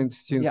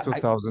since yeah,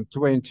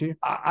 2020.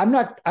 I'm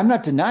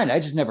not denying it. I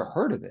just never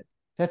heard of it.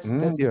 That's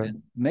Yeah.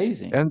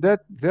 amazing. And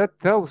that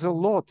tells a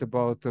lot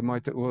about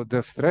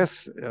the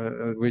stress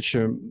which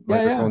Yeah, yeah.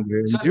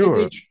 mitochondria So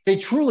endure. they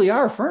truly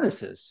are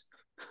furnaces.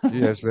 They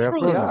Yes, they are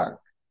truly furnaces. are.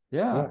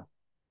 Yeah. Yeah.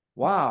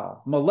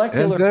 Wow. And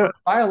Molecular they're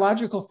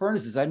biological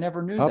furnaces. I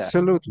never knew that.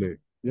 absolutely,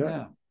 yeah,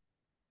 Yeah.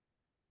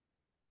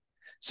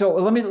 So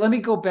let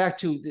me go back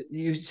to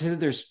you said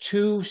there's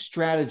two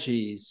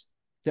strategies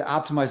to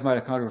optimize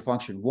mitochondrial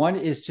function. One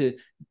is to,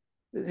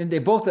 and they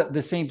both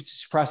the same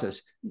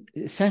process.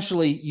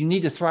 Essentially, you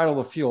need to throttle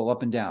the fuel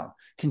up and down.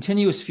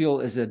 Continuous fuel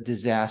is a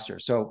disaster.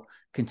 So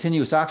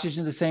continuous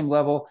oxygen the same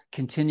level,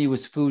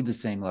 continuous food the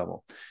same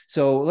level.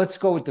 So let's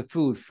go with the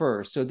food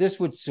first. So this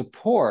would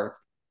support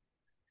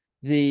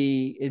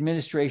the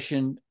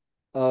administration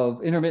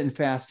of intermittent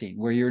fasting,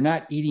 where you're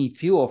not eating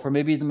fuel for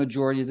maybe the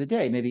majority of the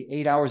day, maybe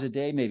 8 hours a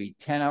day, maybe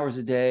 10 hours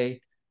a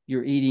day,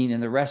 you're eating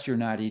and the rest you're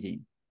not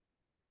eating.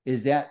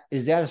 Is that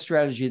a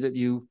strategy that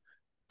you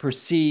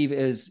perceive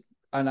as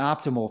an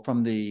optimal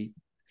from the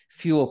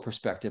fuel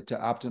perspective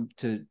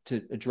to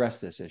address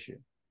this issue?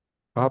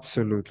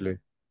 absolutely.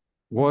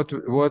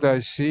 What I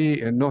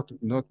see, and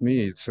not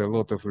me, it's a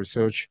lot of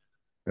research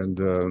and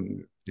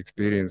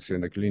experience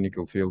in the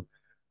clinical field,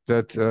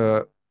 that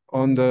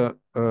on the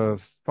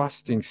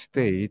fasting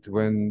state,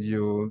 when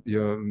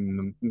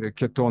the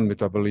ketone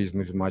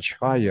metabolism is much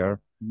higher,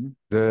 Mm-hmm.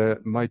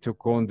 the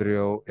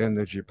mitochondrial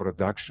energy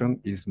production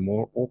is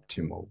more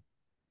optimal.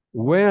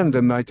 When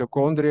the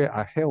mitochondria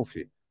are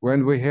healthy,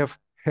 when we have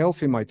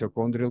healthy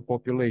mitochondrial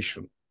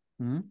population,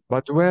 Mm-hmm.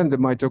 but when the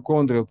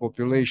mitochondrial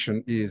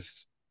population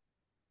is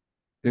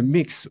a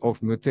mix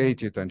of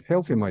mutated and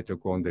healthy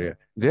mitochondria,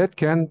 that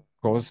can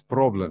cause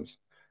problems.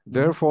 Mm-hmm.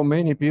 Therefore,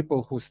 many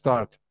people who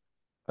start,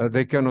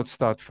 they cannot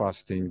start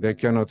fasting, they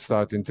cannot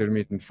start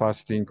intermittent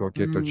fasting or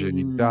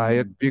ketogenic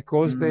diet Mm-hmm.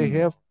 because they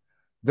Mm-hmm. have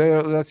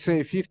their, let's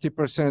say,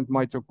 50%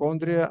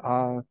 mitochondria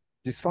are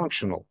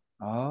dysfunctional.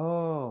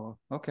 Oh,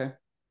 okay.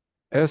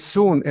 As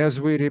soon as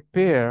we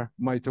repair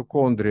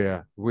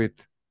mitochondria with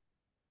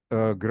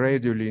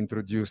gradually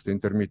introduced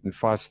intermittent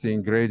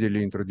fasting,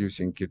 gradually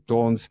introducing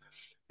ketones,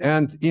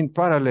 and in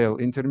parallel,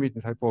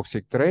 intermittent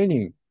hypoxic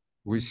training,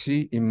 we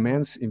see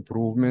immense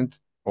improvement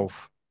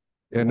of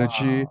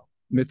energy Wow.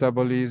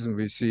 metabolism.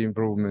 We see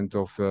improvement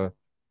of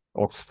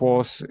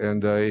OXPHOS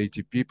and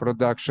ATP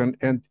production,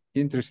 and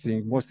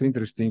most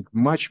interesting,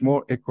 much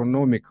more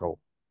economical.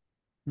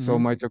 So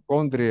Mm-hmm.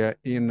 mitochondria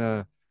in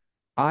a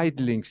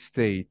idling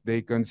state,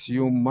 they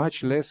consume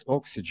much less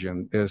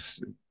oxygen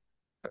as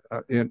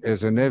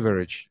an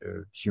average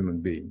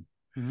human being.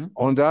 Mm-hmm.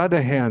 On the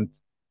other hand,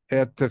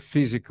 at the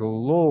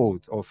physical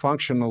load or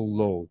functional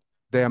load,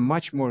 they are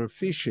much more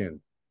efficient.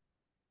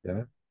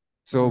 Yeah.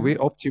 So Mm-hmm. we're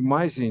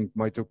optimizing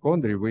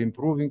mitochondria, we're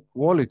improving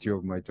quality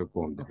of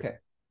mitochondria. Okay.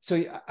 So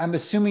I'm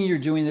assuming you're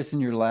doing this in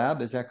your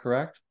lab. Is that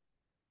correct?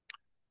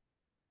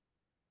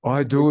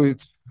 I do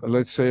it,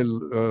 let's say,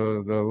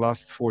 the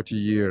last 40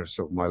 years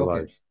of my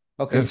Okay. life.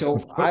 Okay. And So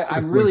with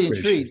I'm my really patient.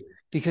 intrigued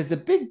because the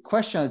big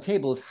question on the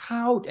table is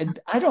how, and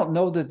I don't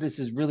know that this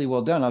is really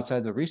well done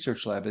outside the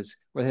research lab, is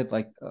where they have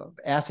like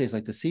assays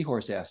like the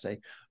seahorse assay.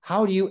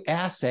 How do you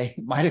assay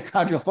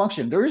mitochondrial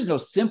function? There is no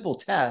simple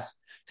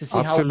test to see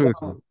how Absolutely.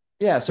 well.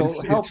 Yeah. So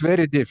It's help.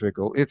 very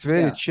difficult. It's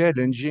very Yeah.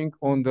 challenging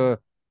on the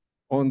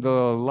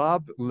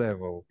lab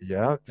level,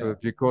 yeah, Yeah.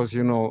 because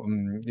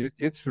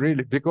it's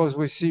really because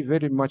we see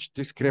very much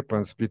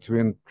discrepancy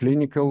between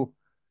clinical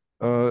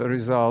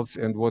results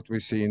and what we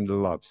see in the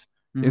labs.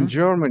 In Mm-hmm.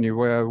 Germany,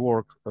 where I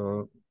work,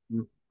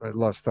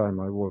 last time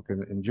I worked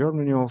in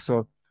Germany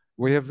also,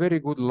 we have very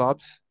good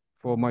labs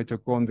for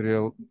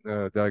mitochondrial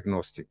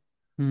diagnostic,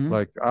 Mm-hmm.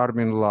 like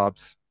Armin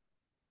labs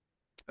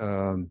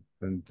and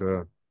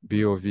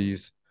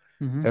BOVs,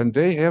 Mm-hmm. and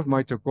they have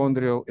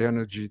mitochondrial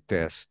energy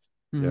test.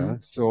 Mm-hmm. Yeah,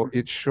 so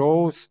it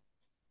shows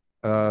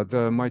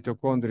the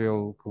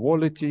mitochondrial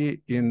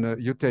quality in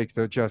you take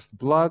the just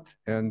blood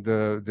and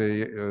they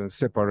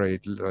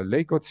separate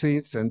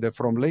leukocytes, and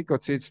from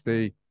leukocytes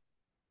they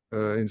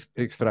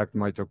extract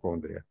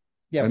mitochondria,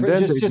 Yeah, and for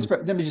then they just do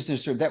let me just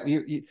insert that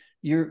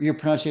your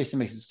pronunciation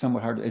makes it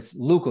somewhat hard. It's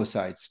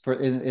leukocytes for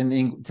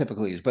in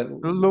typically used, but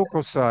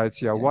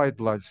leukocytes, yeah, yeah, yeah, white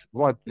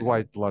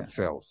blood yeah,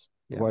 cells,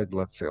 yeah,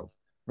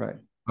 right.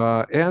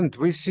 and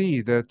we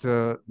see that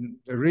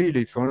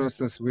really, for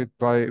instance, with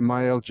by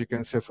myalgic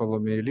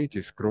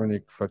encephalomyelitis,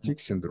 chronic fatigue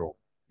syndrome,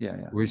 Yeah,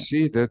 yeah, we yeah.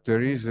 see that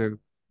there is a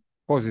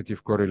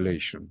positive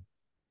correlation.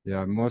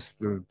 Yeah, most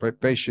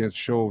patients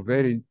show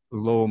very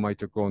low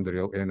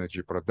mitochondrial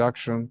energy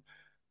production.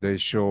 They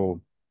show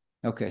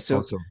Okay, so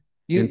also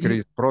you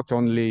increased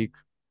proton leak.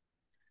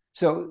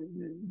 so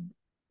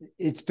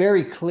it's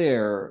very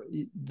clear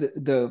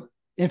the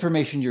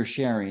information you're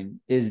sharing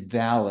is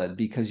valid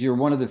because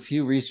you're one of the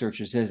few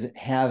researchers that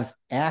has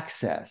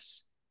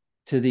access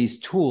to these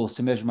tools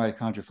to measure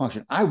mitochondrial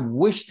function. I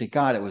wish to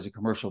God it was a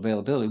commercial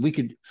availability.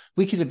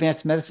 We could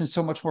advance medicine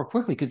so much more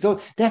quickly because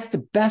that's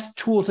the best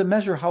tool to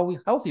measure how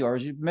healthy you are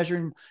is you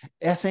measuring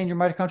assaying your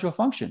mitochondrial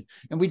function.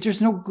 And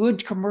there's no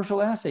good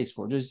commercial assays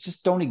for it. There's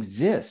just don't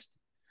exist.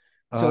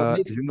 So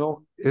it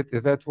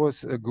makes, That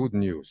was good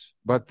news.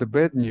 But the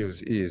bad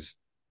news is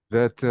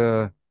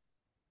that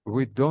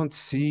we don't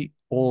see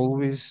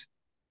always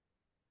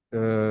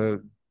a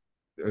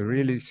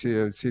really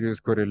serious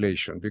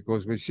correlation,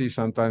 because we see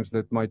sometimes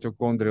that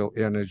mitochondrial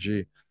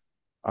energy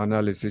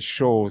analysis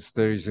shows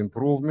there is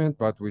improvement,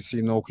 but we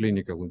see no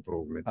clinical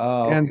improvement.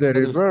 oh, And okay. the So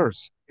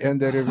there's,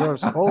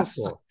 reverse, so,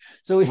 also.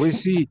 so We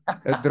see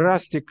a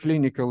drastic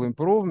clinical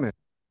improvement,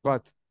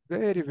 but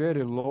very,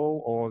 very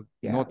low or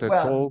yeah, not at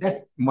well, all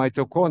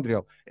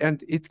mitochondrial.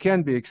 And it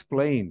can be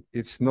explained.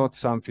 It's not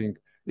something,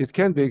 it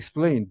can be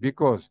explained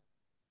because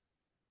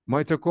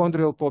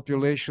mitochondrial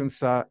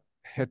populations are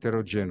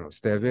heterogeneous.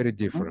 They are very mhm,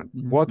 different.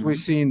 mhm, What we mhm,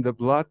 see in the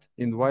blood,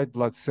 in white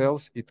blood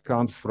cells, it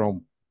comes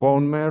from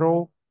bone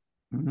marrow,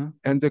 mhm.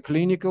 and the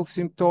clinical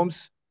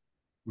symptoms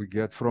we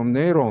get from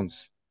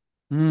neurons,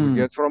 we Mm.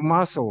 get from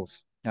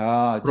muscles,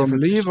 Ah, from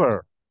different tissues.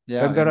 liver.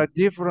 Yeah, And there yeah, are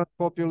different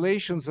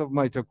populations of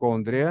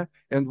mitochondria.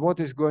 And what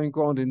is going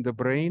on in the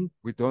brain,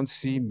 we don't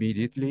see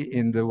immediately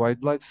in the white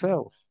blood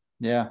cells.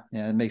 yeah,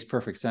 yeah. It makes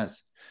perfect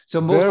sense. So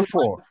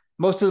Therefore,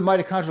 most of the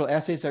mitochondrial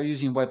assays are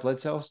using white blood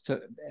cells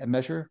to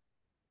measure.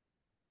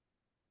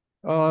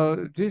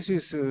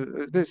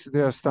 this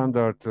their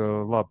standard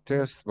lab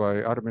tests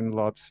by Armin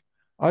Labs.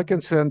 I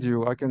can send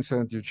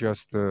you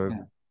just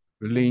Yeah.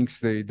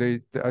 links.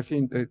 I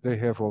think they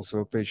have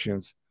also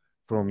patients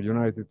from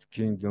United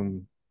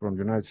Kingdom, from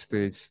United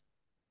States.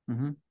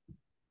 Hmm.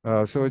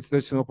 So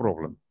that's no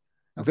problem.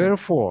 Okay.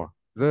 Therefore,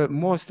 the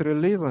most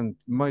relevant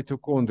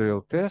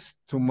mitochondrial tests,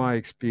 to my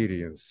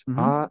experience, Hmm.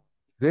 are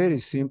very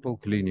simple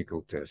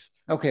clinical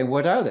tests. Okay.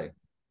 What are they?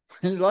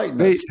 Enlighten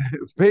Ba us.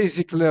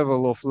 Basic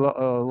level of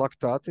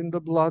lactate in the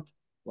blood.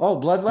 Oh,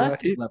 blood Uh,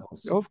 lactate it,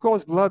 levels. of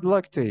course, blood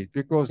lactate,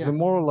 because the Yeah.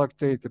 more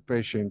lactate the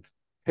patient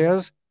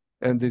has,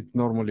 and it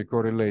normally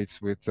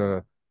correlates with,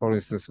 for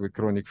instance, with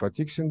chronic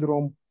fatigue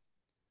syndrome,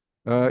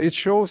 it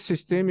shows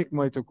systemic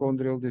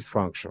mitochondrial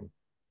dysfunction.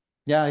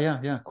 Yeah, yeah,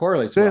 yeah.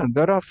 Correlates well. Then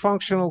there are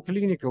functional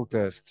clinical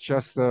tests,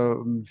 just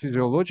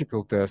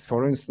physiological tests.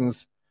 For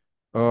instance,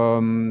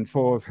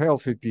 for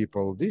healthy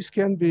people, this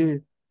can be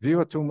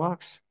VO2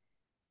 max.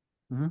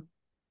 Hmm.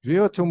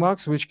 VO2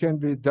 max, which can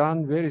be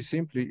done very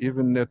simply,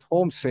 even at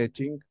home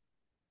setting,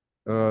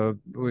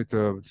 with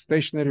a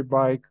stationary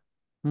bike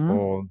Hmm.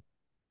 or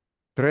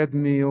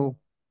treadmill,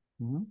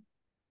 Hmm.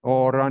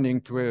 or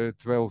running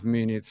 12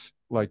 minutes,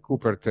 like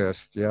Cooper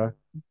test, yeah.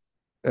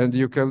 And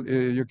you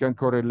can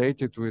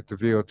correlate it with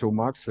VO2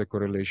 max. The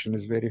correlation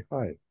is very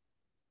high.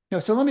 No,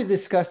 so let me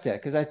discuss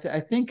that because I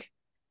think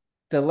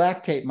the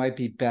lactate might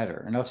be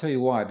better, and I'll tell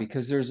you why.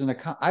 Because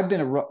I've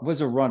been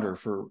was a runner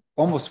for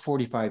almost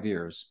 45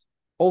 years,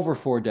 over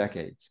 4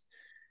 decades.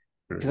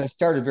 Because I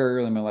started very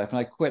early in my life, and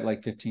I quit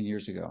like 15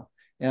 years ago,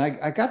 and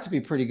I got to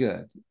be pretty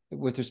good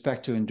with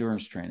respect to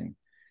endurance training.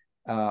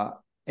 Uh,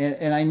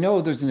 and I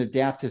know there's an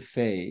adaptive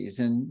phase,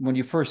 and when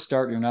you first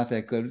start, you're not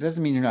that good. It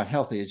doesn't mean you're not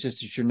healthy. It's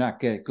just that you're not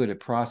good at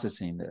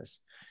processing this.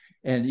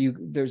 And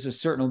there's a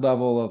certain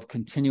level of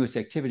continuous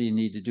activity you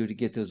need to do to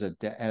get those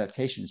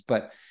adaptations.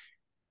 But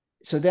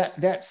so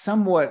that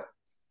somewhat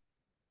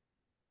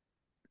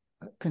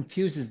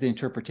confuses the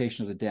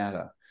interpretation of the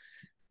data.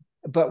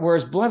 But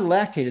whereas blood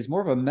lactate is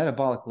more of a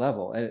metabolic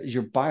level,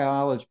 your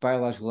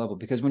biological level,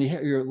 because when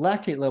your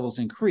lactate levels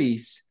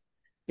increase,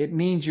 it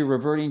means you're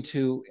reverting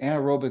to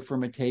anaerobic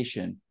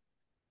fermentation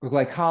or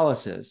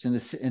glycolysis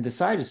in the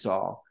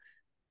cytosol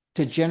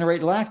to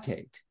generate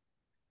lactate.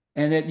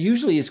 And that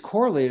usually is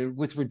correlated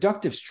with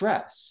reductive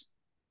stress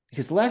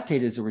because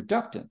lactate is a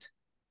reductant.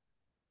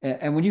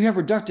 And when you have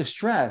reductive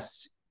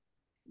stress,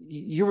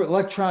 your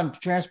electron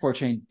transport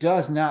chain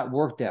does not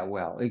work that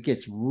well. It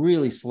gets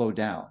really slowed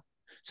down.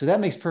 So that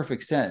makes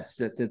perfect sense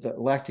that the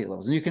lactate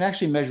levels, and you can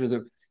actually measure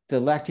the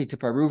lactate to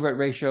pyruvate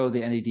ratio,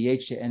 the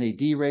NADH to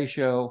NAD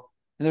ratio,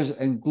 and there's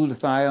and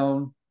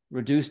glutathione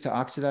reduced to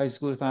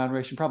oxidized glutathione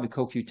ratio, probably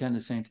CoQ10,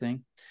 the same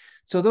thing.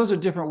 So those are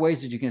different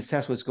ways that you can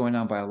assess what's going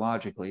on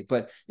biologically.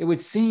 But it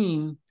would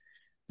seem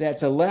that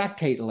the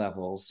lactate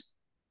levels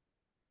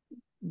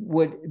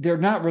they're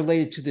not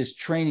related to this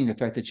training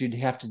effect that you'd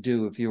have to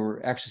do if you were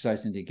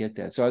exercising to get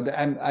that. So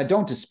I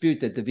don't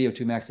dispute that the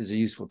VO2 max is a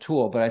useful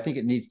tool, but I think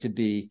it needs to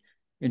be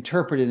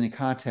interpreted in the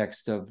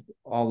context of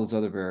all those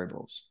other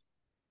variables.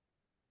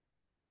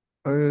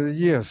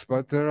 Yes,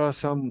 but there are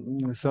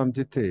some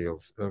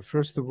details.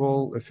 First of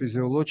all, a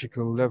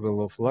physiological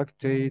level of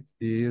lactate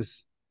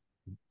is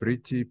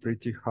pretty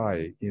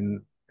high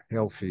in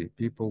healthy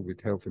people with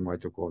healthy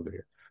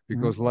mitochondria, Mm-hmm.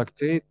 because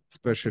lactate,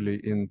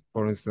 especially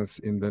for instance,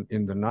 in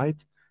the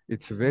night,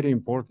 it's a very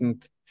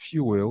important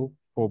fuel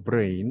for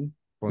brain,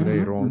 for Mm-hmm.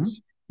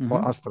 neurons, Mm-hmm. for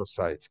Mm-hmm.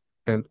 astrocytes,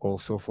 and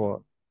also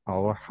for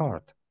our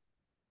heart.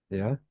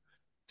 Yeah.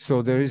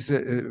 So there is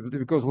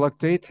because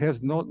lactate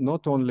has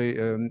not only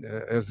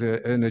as an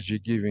energy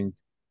giving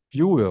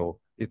fuel,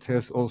 it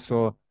has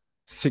also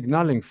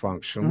signaling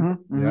function.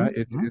 Mm-hmm. Yeah,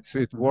 Mm-hmm. it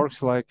Mm-hmm.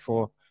 works like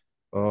for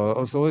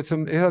so it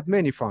had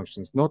many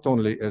functions, not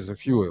only as a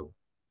fuel.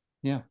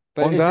 Yeah.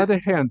 But On the other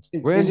hand,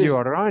 when is you it,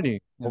 are running,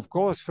 yeah. of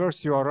course,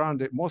 first you are run,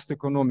 the most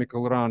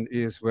economical run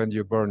is when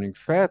you're burning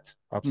fat,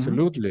 Hmm.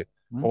 absolutely.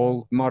 Hmm.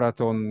 All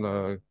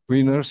marathon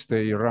winners,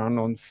 they run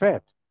on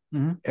fat.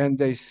 Hmm. And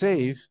they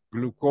save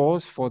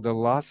glucose for the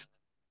last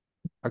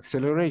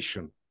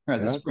acceleration. Right,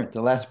 the Yeah. sprint,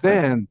 the last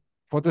sprint. Then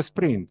for the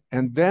sprint,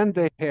 and then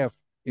they have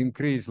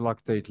increased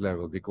lactate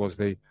level because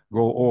they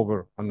go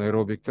over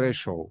anaerobic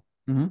threshold.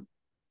 Hmm.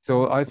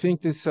 So I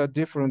think these are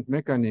different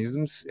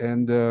mechanisms,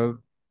 and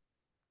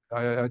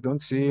I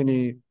don't see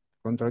any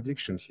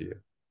contradiction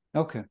here.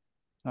 Okay.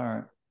 All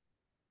right.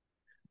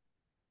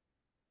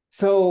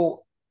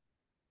 So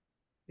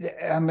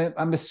I'm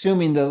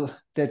assuming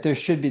that there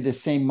should be the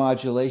same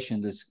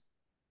modulation, this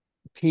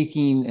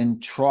peaking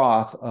and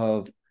trough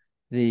of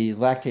the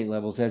lactate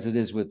levels as it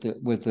is with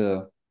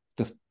the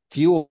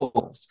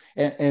fuels.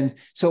 And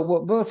so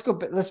well, let's go.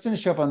 Let's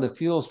finish up on the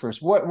fuels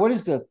first. What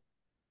is the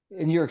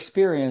in your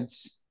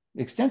experience,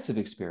 extensive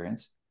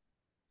experience?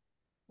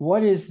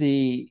 What is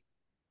the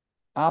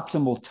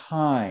optimal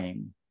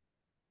time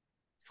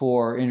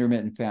for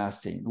intermittent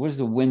fasting? What is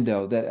the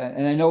window that,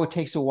 and I know it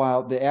takes a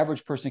while, the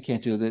average person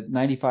can't do that.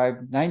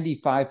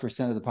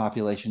 95% of the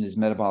population is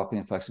metabolically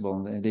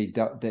inflexible, and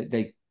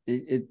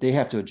they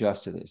have to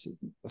adjust to this.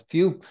 A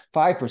few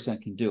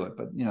 5% can do it,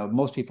 but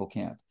most people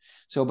can't.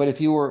 So but if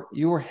you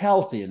were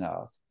healthy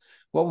enough,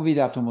 what would be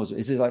the optimal?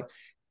 Is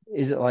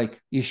it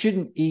like you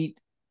shouldn't eat?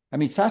 I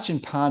mean,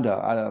 Sachin Panda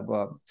out of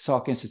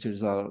Salk Institute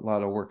has a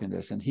lot of work in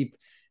this, and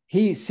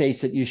he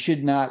states that you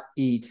should not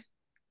eat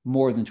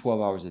more than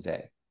 12 hours a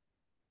day.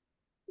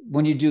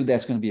 When you do,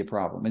 that's going to be a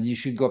problem. And you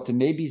should go up to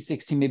maybe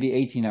 16, maybe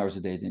 18 hours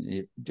a day. Then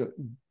you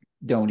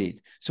don't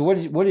eat. So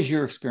what is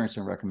your experience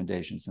and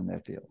recommendations in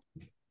that field?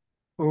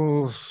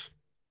 Oh,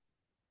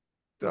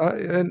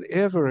 an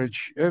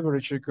average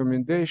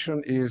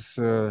recommendation is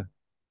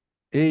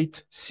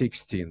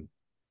 8-16.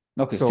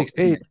 Okay, So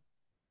 16.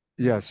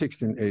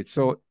 16-8.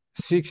 So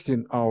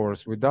 16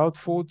 hours without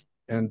food,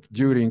 and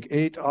during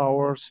 8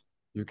 hours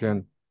you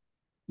can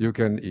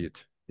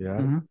eat. Yeah.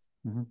 Mm-hmm.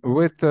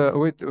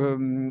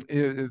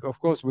 Mm-hmm. Of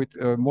course, with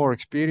more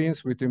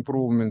experience, with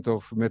improvement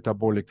of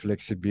metabolic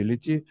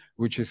flexibility,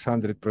 which is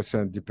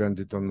 100%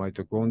 dependent on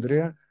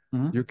mitochondria,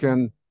 Mm-hmm. you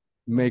can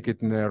make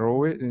it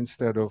narrow it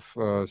instead of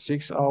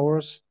 6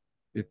 hours.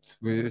 It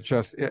will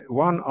just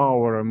 1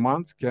 hour a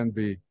month can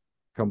be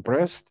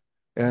compressed.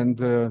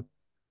 And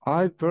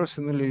I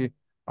personally,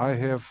 I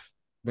have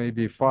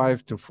maybe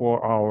 5 to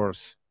 4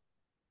 hours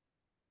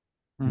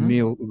Mm-hmm.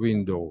 meal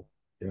window.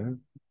 Yeah.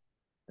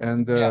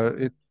 And Yeah.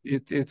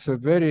 it's a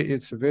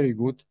very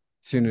good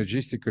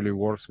synergistically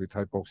works with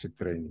hypoxic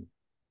training.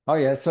 Oh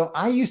yeah. So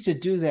I used to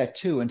do that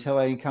too until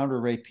I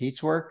encountered Ray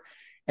Peat's work,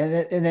 and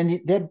then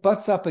that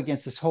butts up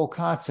against this whole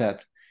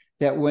concept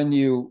that when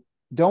you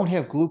don't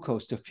have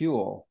glucose to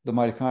fuel the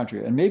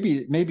mitochondria, and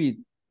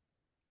maybe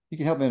you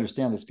can help me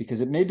understand this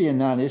because it may be a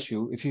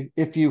non-issue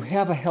if you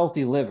have a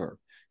healthy liver,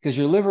 because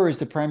your liver is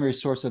the primary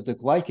source of the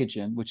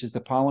glycogen, which is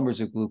the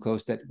polymers of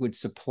glucose that would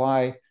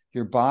supply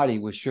your body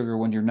with sugar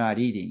when you're not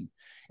eating.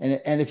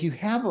 And if you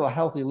have a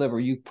healthy liver,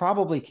 you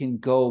probably can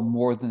go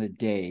more than a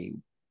day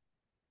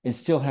and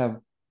still have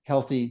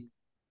healthy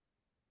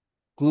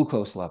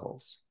glucose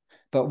levels.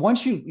 But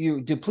once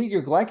you deplete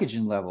your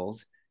glycogen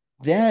levels,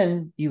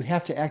 then you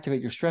have to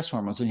activate your stress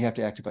hormones, and you have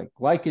to activate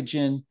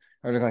glycogen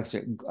or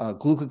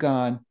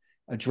glucagon,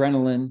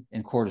 adrenaline,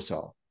 and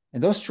cortisol.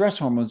 And those stress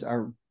hormones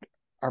are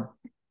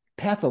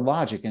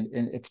pathologic, and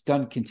if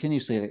done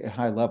continuously at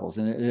high levels,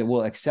 and it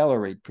will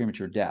accelerate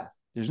premature death.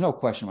 There's no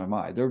question in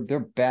my mind. They're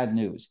bad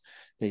news.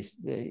 They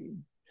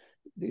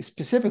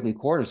specifically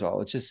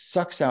cortisol. It just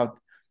sucks out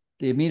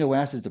the amino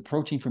acids, the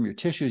protein from your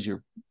tissues.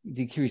 Your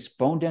decrease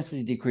bone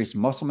density, decrease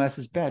muscle mass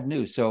is bad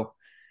news. So,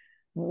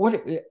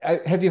 what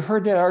have you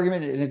heard that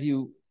argument? And if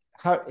you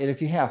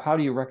have, how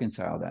do you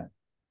reconcile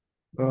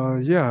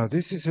that? Yeah,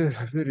 this is a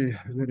very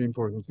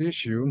important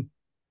issue.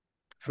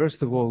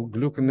 First of all,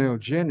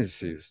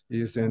 gluconeogenesis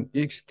is an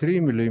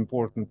extremely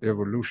important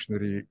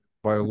evolutionary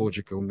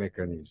biological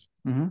mechanism.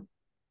 Mm-hmm.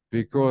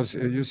 Because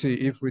you see,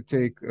 if we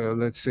take,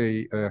 let's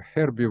say, a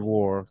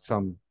herbivore,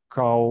 some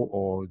cow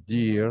or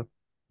deer,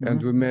 and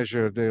Mm-hmm. we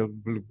measure their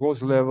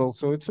glucose level,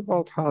 so it's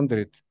about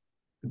 100,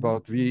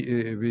 about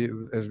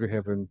as we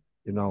have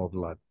in our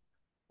blood.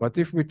 But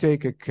if we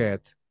take a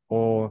cat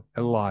or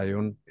a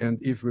lion, and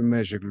if we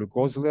measure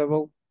glucose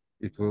level,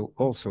 it will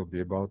also be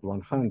about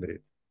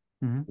 100.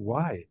 Mm-hmm.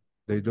 Why?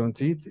 They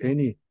don't eat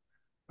any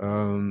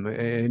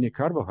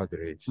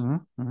carbohydrates.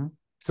 Mm-hmm. Mm-hmm.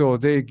 So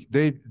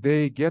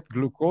they get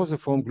glucose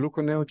from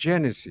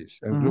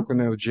gluconeogenesis, and Mm-hmm.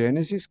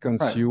 gluconeogenesis Right.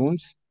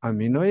 consumes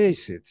amino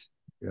acids.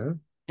 Yeah.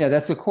 Yeah,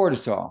 that's the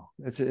cortisol.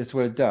 It's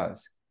what it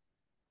does.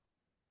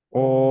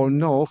 Or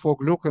no, for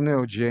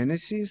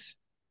gluconeogenesis,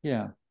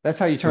 Yeah, that's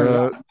how you turn it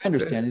on. uh, I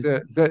understand.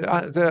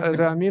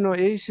 the amino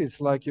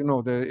acids, like in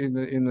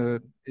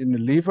the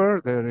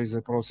liver, there is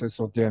a process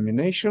of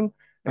deamination,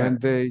 Right.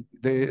 and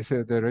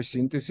there is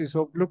synthesis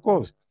of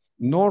glucose.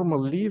 Normal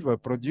liver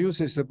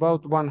produces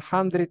about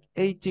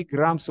 180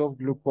 grams of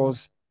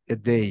glucose a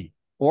day.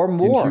 or in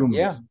more.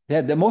 Yeah, humans.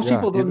 yeah. Most Yeah,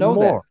 people don't even know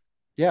that. more.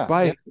 Yeah,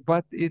 yeah.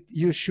 But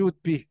you should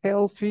be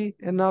healthy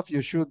enough.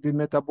 You should be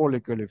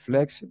metabolically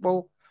flexible.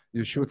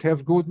 You should have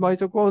good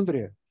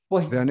mitochondria.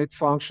 Well, Then it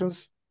functions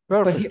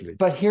perfectly.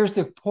 but here's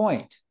the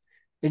point.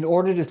 In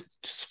order to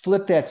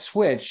flip that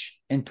switch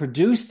and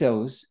produce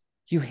those,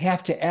 you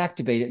have to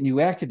activate it, and you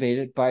activate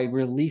it by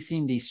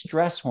releasing these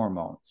stress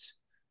hormones,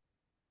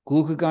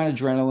 glucagon,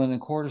 adrenaline,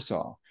 and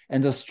cortisol. And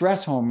those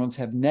stress hormones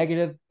have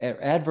negative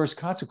adverse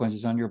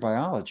consequences on your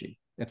biology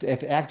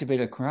if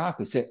activated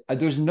chronically. So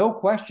there's no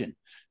question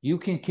you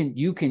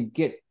can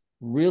get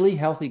really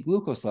healthy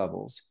glucose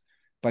levels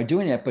by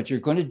doing that, but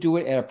you're going to do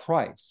it at a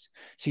price.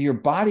 So your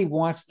body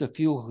wants the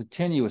fuel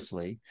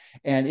continuously,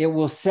 and it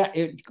will set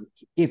it.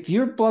 If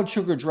your blood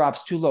sugar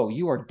drops too low,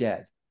 you are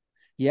dead.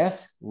 Yes,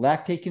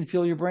 lactate can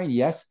fuel your brain.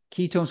 Yes,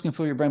 ketones can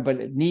fuel your brain, but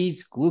it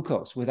needs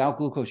glucose. Without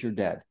glucose, you're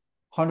dead.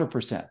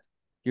 100%.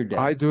 You're dead.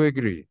 I do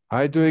agree.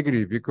 I do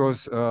agree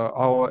because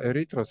our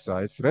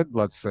erythrocytes, red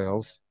blood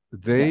cells,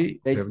 Yeah,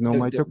 they have no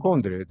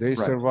mitochondria. They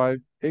right. survive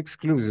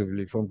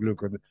exclusively from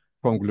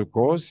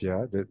glucose.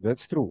 Yeah,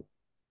 that's true.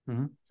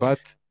 Mm-hmm.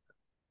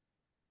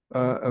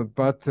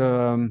 But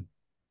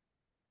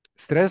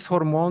stress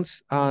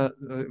hormones are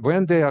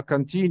when they are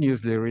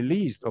continuously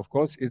released, of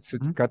course, it's a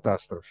Mm-hmm.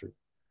 catastrophe.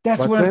 That's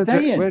But what I'm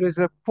saying. where is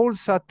a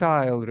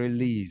pulsatile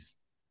release,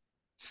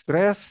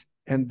 stress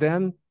and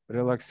then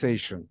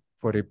relaxation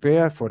for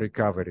repair, for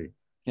recovery.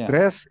 Yeah,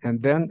 Stress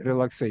and then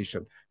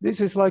relaxation.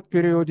 This is like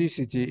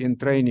periodicity in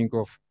training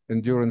of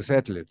endurance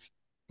athletes.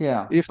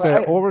 yeah. If But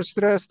they're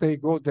overstressed,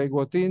 they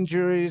got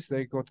injuries,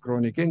 they got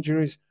chronic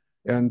injuries,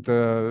 and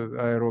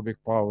aerobic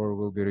power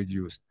will be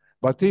reduced.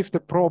 But if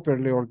the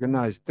properly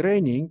organized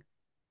training,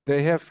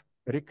 they have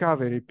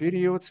recovery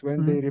periods when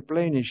mm-hmm. they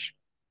replenish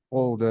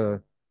all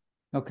the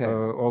Okay.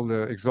 all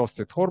the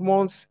exhausted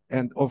hormones.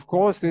 And of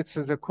course, it's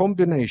a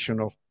combination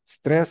of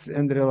stress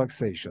and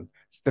relaxation.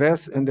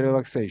 Stress and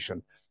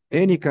relaxation.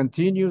 Any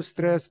continuous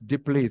stress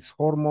depletes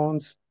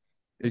hormones,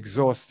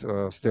 exhausts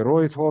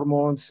steroid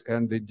hormones,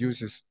 and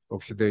induces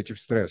oxidative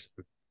stress.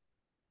 It's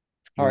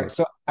All right. clear.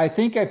 So I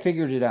think I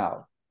figured it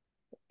out.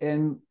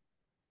 In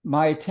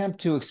my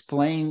attempt to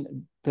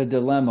explain the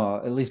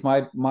dilemma, at least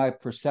my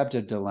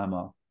perceptive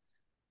dilemma,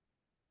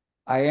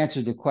 I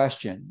answered the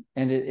question,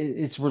 and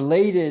it's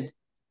related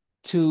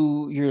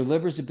to your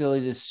liver's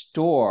ability to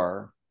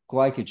store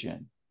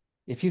glycogen.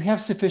 If you have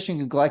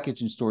sufficient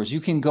glycogen stores,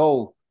 you can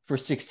go for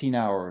 16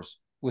 hours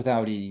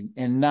without eating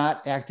and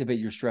not activate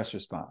your stress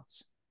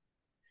response.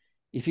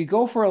 If you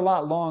go for a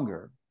lot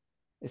longer,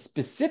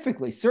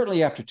 specifically,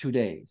 certainly after 2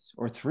 days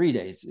or 3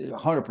 days,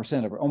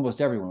 100% of almost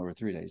everyone over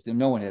 3 days,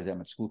 no one has that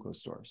much glucose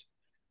stores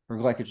or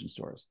glycogen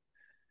stores.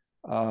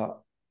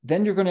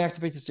 Then you're going to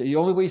activate the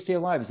only way you stay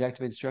alive is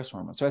activate the stress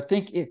hormone. So I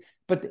think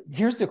but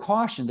here's the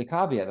caution, the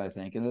caveat, I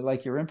think, and I'd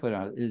like your input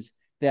on it, is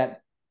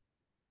that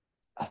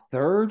a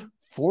third,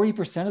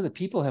 40% of the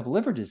people have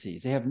liver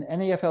disease. They have an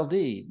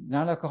NAFLD,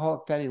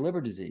 non-alcoholic fatty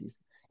liver disease.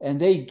 And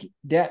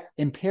that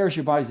impairs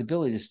your body's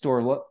ability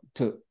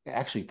to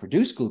actually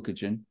produce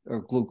glycogen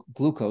or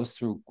glucose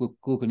through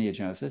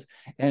gluconeogenesis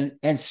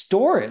and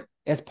store it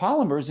as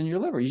polymers in your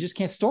liver. You just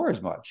can't store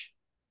as much.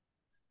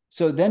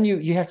 So then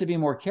you have to be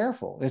more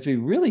careful. You have to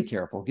be really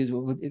careful because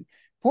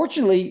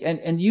fortunately,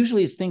 and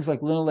usually it's things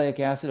like linoleic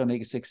acid,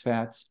 omega-6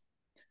 fats,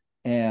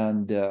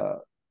 and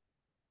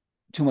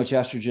too much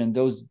estrogen.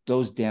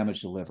 Those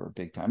damage the liver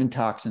big time, and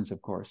toxins,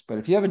 of course. But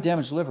if you have a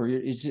damaged liver,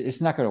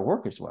 it's not going to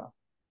work as well.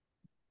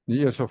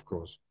 Yes, of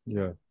course.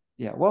 Yeah.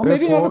 Yeah. Well,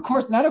 maybe not. Therefore, Of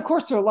course, not. Of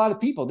course, to a lot of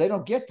people, they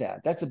don't get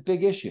that. That's a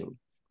big issue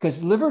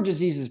because liver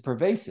disease is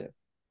pervasive.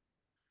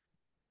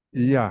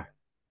 yeah.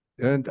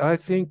 And I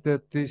think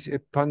that this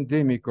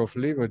pandemic of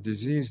liver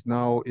disease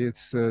now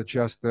it's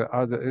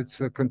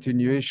a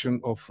continuation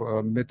of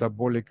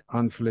metabolic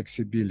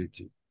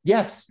unflexibility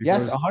Yes.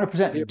 Yes. because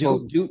 100%. people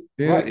Do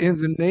right.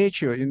 in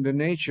the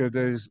nature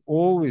there is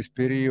always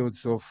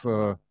periods of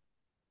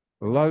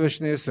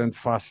lavishness and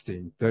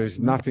fasting. There is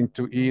Mm-hmm. nothing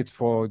to eat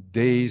for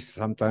days,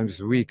 sometimes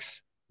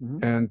weeks,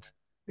 Mm-hmm. and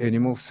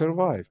animals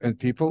survive. And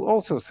people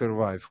also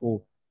survive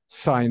who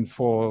sign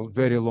for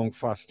very long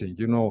fasting.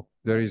 You know,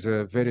 there is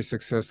a very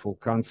successful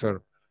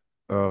cancer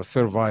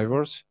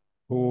survivors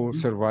who Mm-hmm.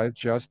 survive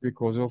just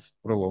because of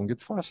prolonged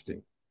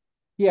fasting.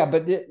 Yeah,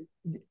 but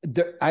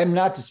I'm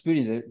not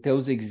disputing that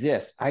those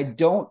exist. I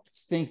don't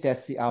think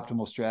that's the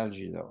optimal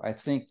strategy, though. I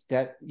think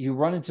that you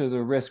run into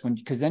the risk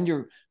because then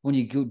when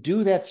you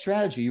do that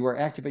strategy, you are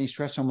activating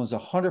stress hormones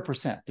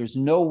 100%. There's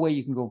no way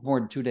you can go more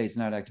than 2 days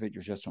and not activate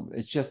your stress hormones.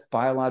 It's just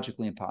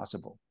biologically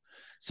impossible.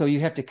 So you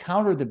have to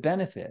counter the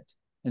benefit,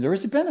 and there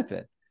is a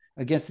benefit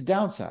against the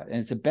downside, and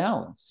it's a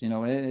balance,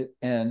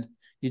 and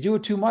you do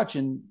it too much,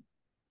 and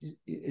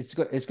it's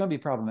going to be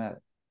problematic.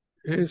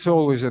 It's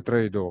always a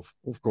trade-off,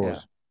 of Yeah,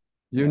 course.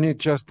 You yeah, need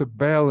just to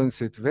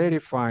balance it very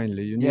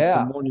finely. You need to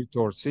yeah,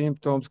 monitor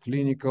symptoms,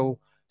 clinical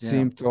yeah.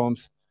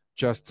 symptoms,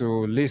 just to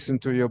listen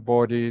to your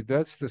body.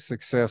 That's the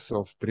success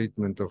of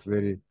treatment of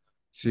very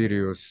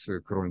serious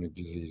chronic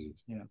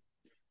diseases. Yeah.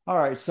 All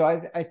right. So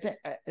I think,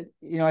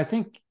 I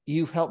think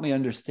you've helped me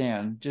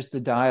understand just the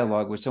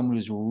dialogue with someone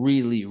who's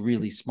really,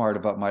 really smart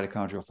about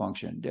mitochondrial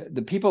function.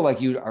 The people like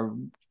you are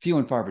few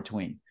and far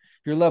between.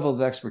 Your level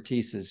of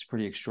expertise is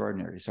pretty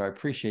extraordinary. So I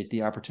appreciate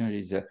the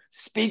opportunity to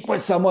speak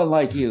with someone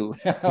like you.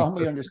 Help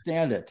me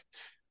understand it.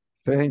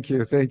 Thank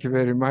you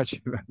very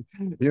much.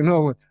 You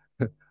know,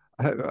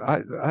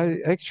 I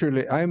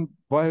actually I'm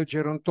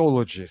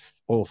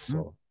biogerontologist Mhm.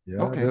 also.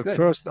 Yeah, Okay, the good.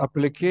 first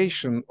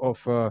application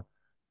of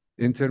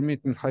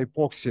intermittent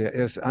hypoxia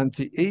as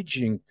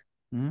anti-aging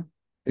Mhm.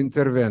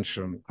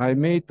 intervention. I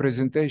made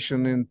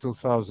presentation in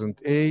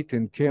 2008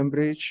 in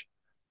Cambridge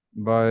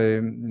by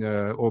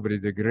Aubrey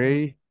de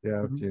Grey,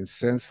 yeah, Mhm. in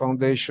Sense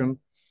Foundation.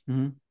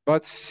 Mhm.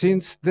 But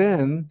since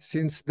then,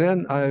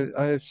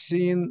 I've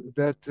seen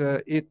that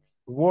it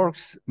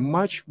works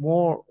much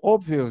more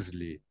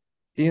obviously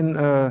in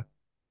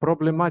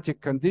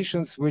problematic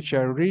conditions which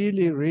are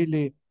really,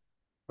 really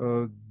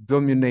uh,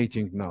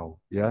 dominating now.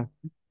 Yeah.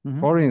 Mhm.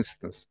 For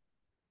instance,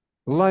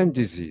 Lyme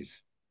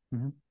disease,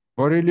 Mhm.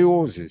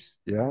 borreliosis.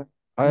 Yeah.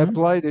 I Mhm.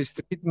 applied this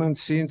treatment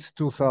since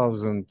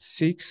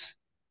 2006.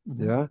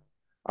 Mhm. Yeah.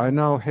 I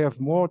now have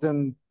more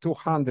than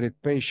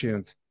 200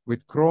 patients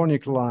with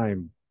chronic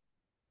Lyme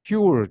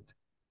cured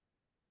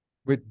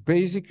with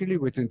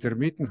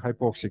intermittent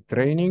hypoxic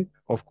training,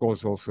 of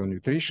course, also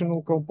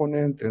nutritional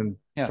component and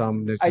Yeah,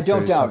 some I don't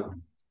necessary doubt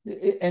supplements.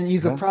 it. And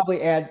you could Yeah,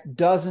 probably add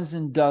dozens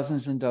and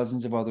dozens and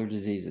dozens of other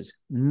diseases,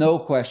 no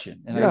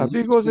question. And I yeah, alluded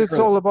to because it it's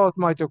earlier. all about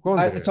It's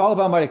mitochondria. all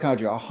about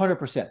mitochondria,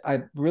 100%.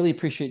 I really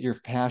appreciate your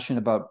passion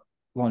about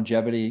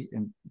longevity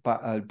and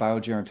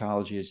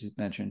biogerontology, as you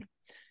mentioned.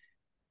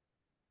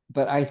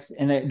 But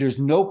there's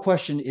no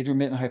question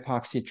intermittent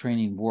hypoxia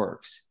training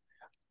works.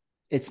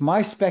 It's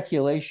my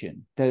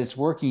speculation that it's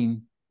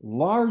working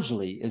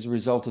largely as a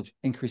result of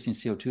increasing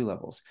CO2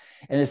 levels.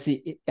 And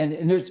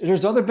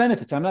there's other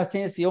benefits. I'm not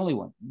saying it's the only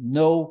one.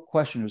 No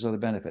question there's other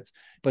benefits.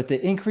 But the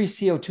increased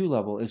CO2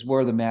 level is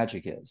where the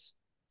magic is.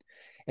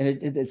 And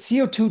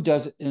CO2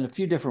 does it in a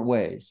few different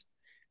ways,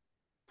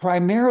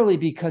 primarily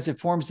because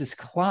it forms this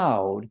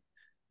cloud.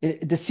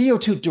 The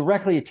CO2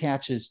 directly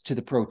attaches to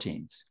the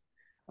proteins,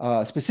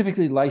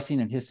 specifically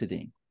lysine and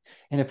histidine.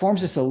 And it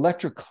forms this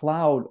electric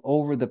cloud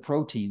over the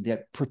protein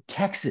that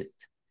protects it.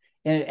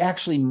 And it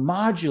actually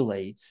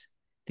modulates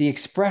the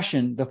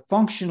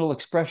functional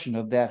expression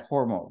of that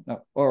hormone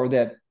or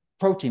that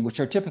protein, which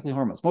are typically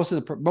hormones. Most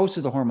of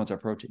the hormones are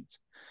proteins.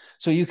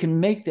 So you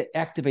can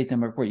activate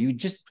them. You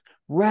just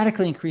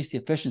radically increase the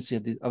efficiency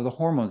of the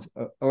hormones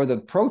or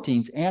the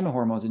proteins and the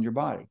hormones in your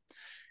body.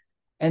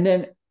 And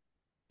then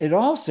it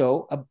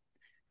also,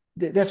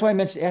 that's why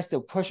asked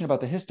the question about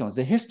the histones.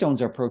 The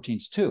histones are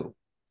proteins too.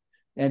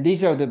 And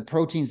these are the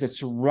proteins that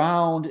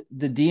surround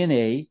the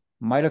DNA,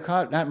 not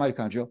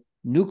mitochondrial,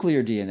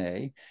 nuclear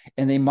DNA,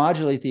 and they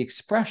modulate the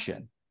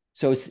expression.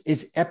 So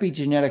it's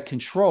epigenetic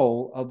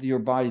control of your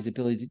body's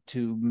ability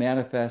to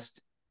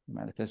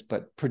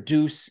but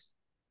produce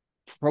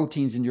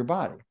proteins in your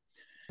body.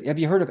 Have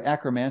you heard of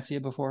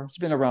acromantia before? It's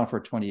been around for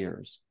 20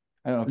 years.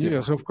 I don't know if you've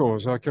Yes, heard of of it.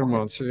 course, Okay.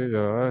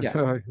 Akkermansia, Yeah.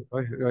 yeah,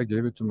 I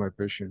gave it to my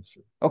patients.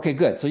 Okay,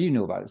 good. So you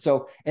knew about it.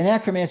 So, and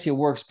acromantia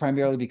works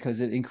primarily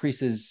because it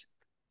increases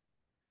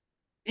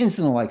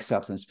insulin-like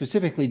substance,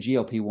 specifically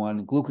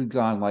GLP-1,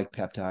 glucagon-like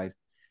peptide,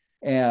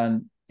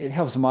 and it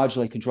helps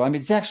modulate control. I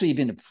mean, it's actually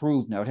been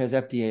approved now. It has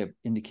FDA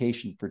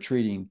indication for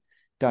treating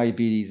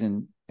diabetes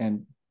and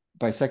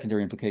by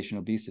secondary implication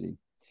obesity.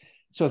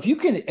 So if you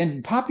can,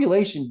 and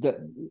population,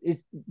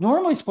 it's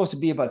normally supposed to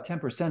be about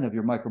 10% of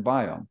your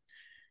microbiome,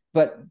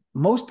 but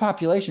most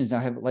populations now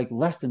have like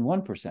less than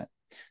 1%.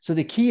 So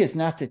the key is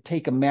not to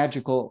take a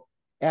magical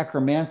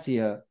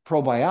Akkermansia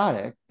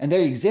probiotic, and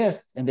they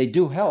exist and they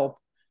do help.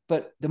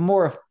 But the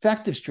more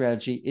effective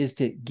strategy is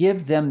to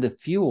give them the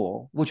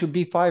fuel, which would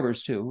be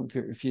fibers too,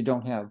 if you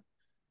don't have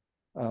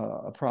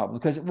a problem.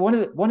 Because one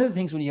of the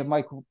things when you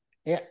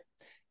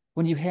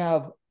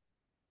have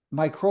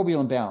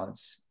microbial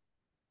imbalance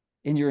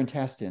in your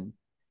intestine,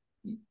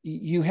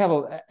 you have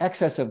an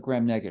excess of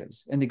gram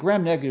negatives, and the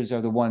gram negatives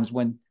are the ones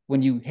when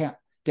you have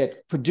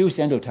that produce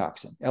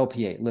endotoxin,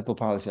 LPA,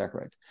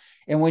 lipopolysaccharides,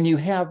 and when you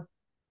have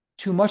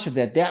too much of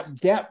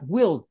that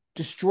will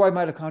destroy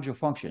mitochondrial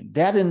function.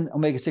 That and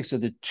omega-6 are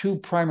the two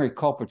primary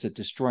culprits that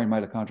destroy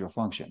mitochondrial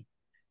function.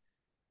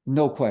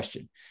 No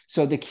question.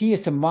 So the key is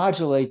to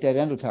modulate that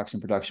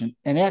endotoxin production.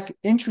 And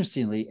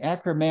interestingly,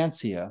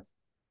 Akkermansia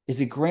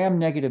is a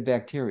gram-negative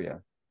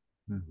bacteria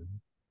Mhm.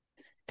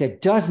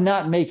 that does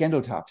not make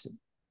endotoxin.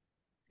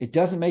 It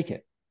doesn't make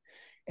it.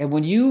 And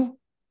when you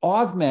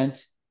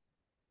augment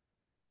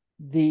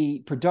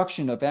the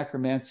production of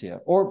Akkermansia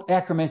or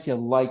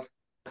Akkermansia-like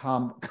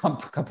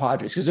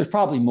compadres, because there's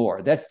probably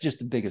more. That's just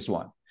the biggest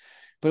one.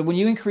 But when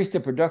you increase the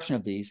production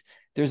of these,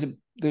 there's a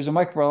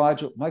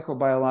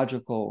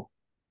microbiological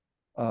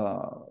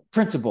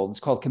principle. It's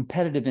called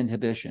competitive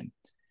inhibition.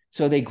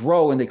 So they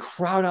grow and they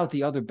crowd out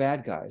the other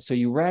bad guys. So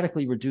you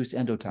radically reduce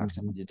endotoxin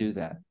Mhm. when you do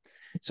that.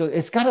 So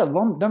it's got a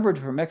number of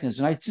different mechanisms.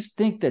 And I just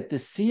think that the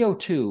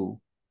CO2,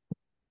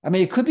 I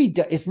mean, it could be,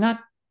 it's not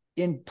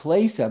in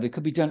place of, it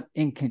could be done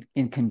in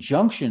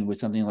conjunction with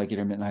something like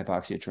intermittent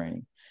hypoxia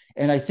training.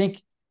 And I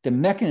think the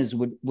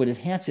mechanism would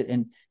enhance it.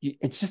 And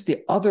it's just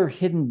the other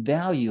hidden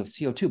value of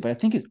CO2, but I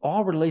think it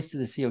all relates to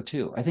the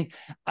CO2. I think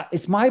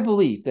it's my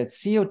belief that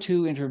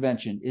CO2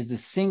 intervention is the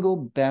single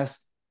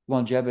best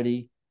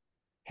longevity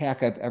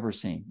hack I've ever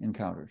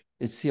encountered.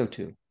 It's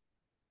CO2.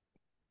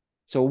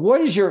 So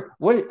what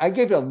I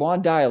gave it a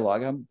long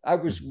dialogue. I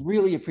was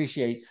really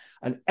appreciate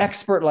an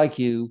expert like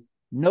you,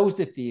 knows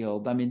the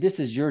field. I mean, this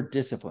is your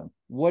discipline.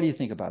 What do you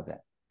think about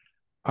that?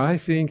 I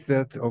think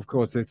that, of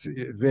course, it's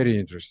very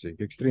interesting,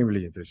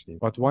 extremely interesting.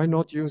 But why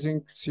not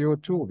using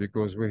CO2?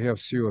 Because we have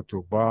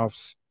CO2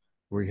 baths,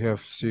 we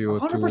have CO2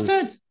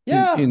 100%.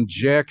 Yeah.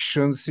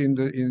 injections in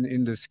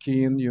the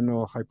skin,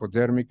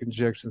 hypodermic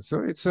injections.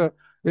 So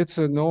it's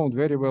a known,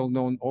 very well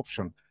known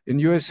option. In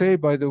USA,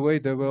 by the way,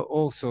 there were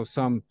also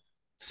some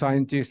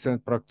scientists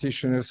and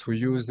practitioners who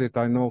used it.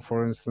 I know,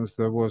 for instance,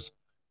 there was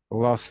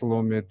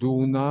Laszlo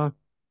Meduna,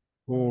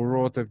 who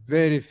wrote a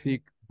very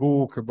thick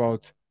book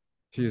about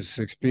his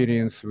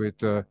experience with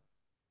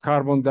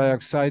carbon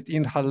dioxide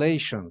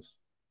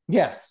inhalations.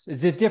 Yes,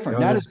 it's different.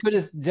 Yeah, Not as good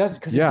as does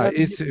because yeah, it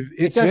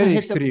it's doesn't very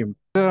hit the. extreme.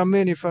 There are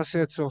many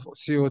facets of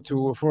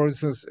CO2. For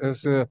instance,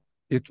 as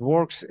it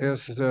works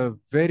as a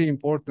very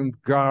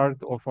important guard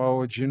of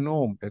our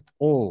genome at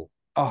all,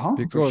 For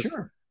because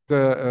sure.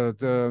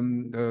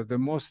 the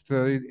most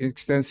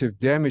extensive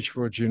damage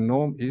for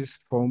genome is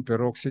from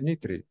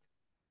peroxynitrite,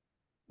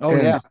 Oh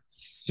and yeah.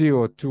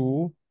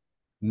 CO2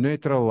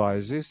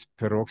 neutralizes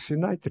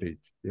peroxynitrite.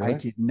 I Yeah,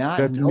 did not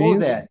that know means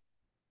that.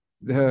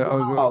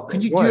 Wow. Can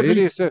you do well, you have it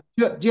any is. do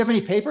you have any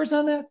papers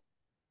on that?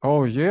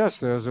 Oh yes,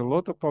 there's a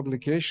lot of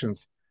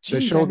publications that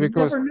Geez, I show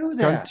because never knew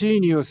that.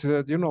 continuous.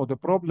 The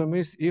problem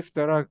is if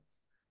there are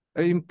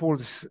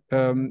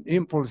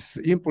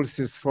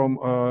impulses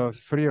from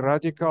free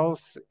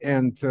radicals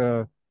and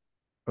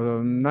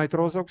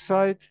nitrous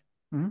oxide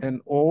Mhm.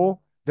 and O.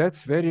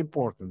 That's very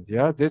important.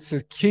 Yeah, that's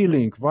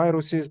killing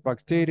viruses,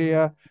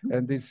 bacteria,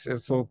 and this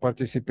also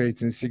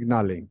participates in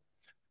signaling.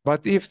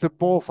 But if the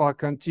both are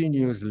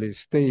continuously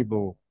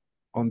stable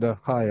on the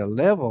higher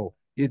level,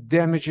 it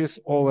damages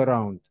all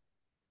around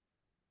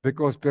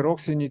because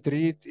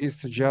peroxynitrite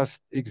is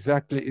just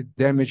exactly, it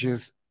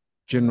damages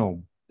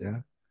genome. Yeah. Well,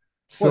 it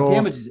So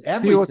damages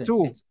everything.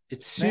 CO2,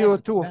 It's massive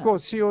CO2, of event.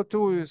 course,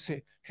 CO2 is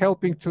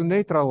helping to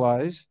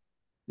neutralize.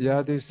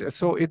 Yeah,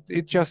 so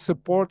it just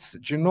supports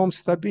genome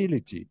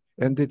stability,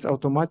 and it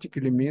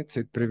automatically means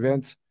it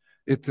prevents,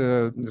 it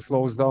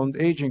slows down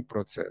the aging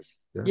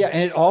process. Yeah, Yeah,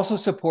 and it also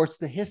supports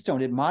the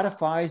histone. It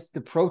modifies the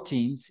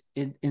proteins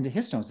in the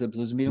histones,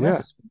 those amino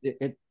yeah,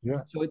 acids.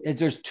 yeah. So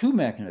there's two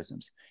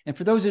mechanisms. And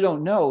for those who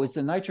don't know, it's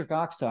the nitric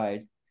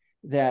oxide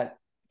that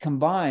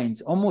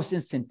combines almost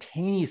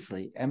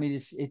instantaneously. I mean,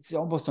 it's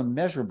almost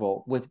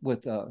unmeasurable with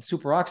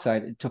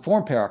superoxide to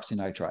form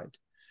peroxynitride.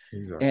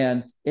 Exactly.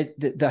 And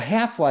the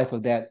half life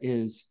of that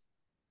is,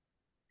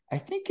 I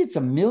think it's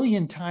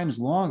 1,000,000 times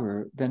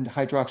longer than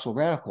hydroxyl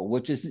radical,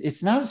 which is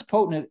it's not as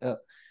potent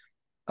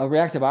a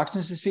reactive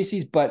oxygen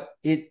species, but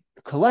it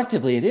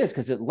collectively it is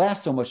because it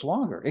lasts so much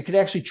longer. It could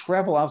actually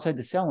travel outside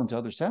the cell into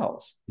other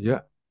cells,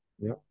 Yeah,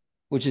 yeah,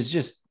 which is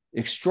just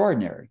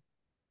extraordinary.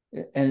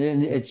 And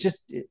yeah. it's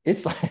just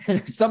it's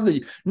like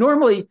something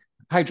normally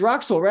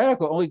hydroxyl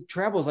radical only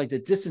travels like the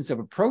distance of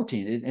a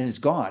protein and it's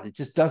gone. It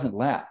just doesn't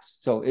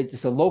last. So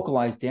it's a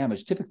localized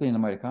damage, typically in the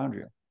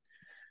mitochondria.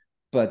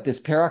 But this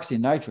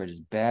peroxynitrite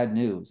is bad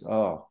news.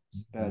 Oh,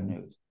 it's bad Mhm.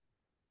 news.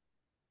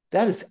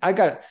 That is, I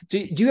got it.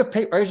 Do you have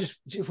paper?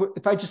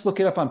 If I just look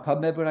it up on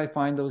PubMed, would I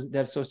find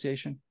that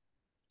association?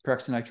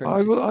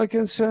 Peroxynitrite? I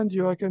can send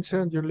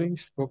you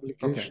links, Okay.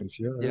 publications.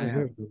 Yeah, Yeah, I yeah.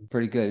 have them.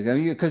 Pretty good. I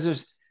mean,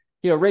 because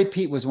Ray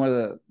Peat was one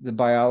of the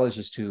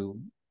biologists who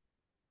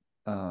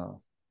uh,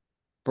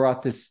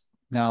 brought this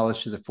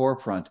knowledge to the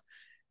forefront.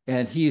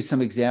 And he used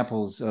some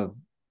examples of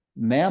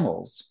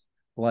mammals,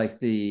 like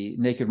the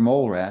naked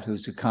mole rat,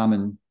 who's a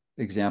common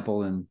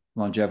example in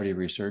longevity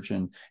research,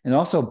 and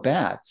also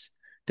bats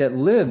that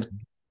live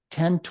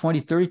 10, 20,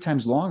 30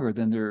 times longer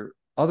than their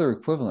other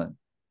equivalent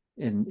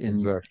in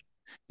Exactly.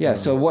 yeah. Yeah.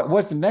 So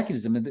what's the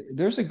mechanism?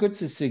 There's a good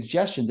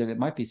suggestion that it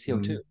might be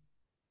CO2. Mm.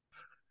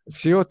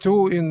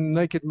 CO2 in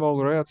naked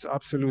mole rats,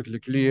 absolutely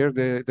clear.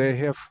 They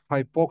have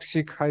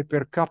hypoxic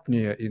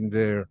hypercapnia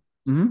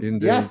Mm-hmm. in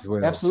their Yes,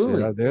 indwells. Yeah,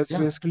 absolutely. Yeah.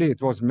 that's clear.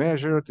 It was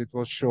measured, it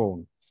was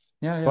shown.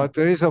 Yeah, yeah. But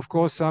there is, of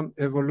course, some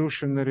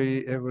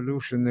evolutionary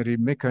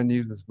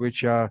mechanisms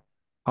which are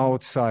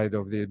outside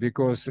of this,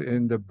 because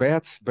in the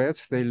bats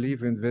they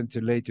live in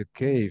ventilated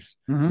caves.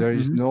 Mm-hmm, There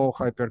is mm-hmm. no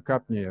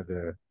hypercapnia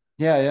there.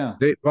 Yeah,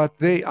 yeah. But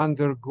they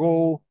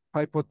undergo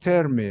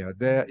hypothermia.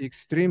 They are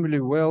extremely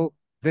well.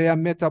 They are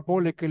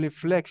metabolically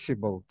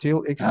flexible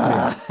till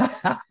extreme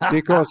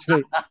because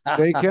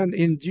they can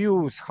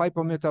induce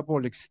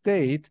hypometabolic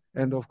state,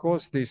 and of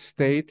course, this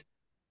state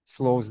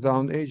slows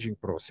down aging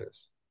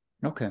process.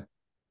 Okay.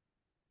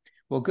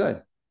 Well,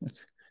 good.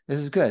 This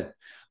is good.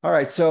 All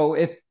right. So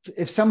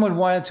if someone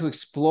wanted to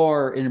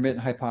explore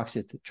intermittent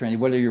hypoxia training,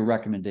 what are your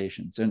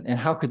recommendations, and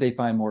how could they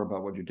find more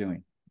about what you're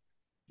doing?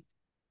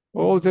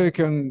 Or they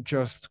can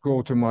just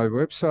go to my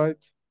website.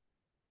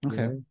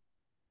 Okay.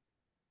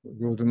 Yeah,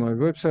 go to my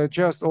website,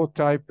 just or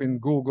type in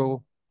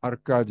Google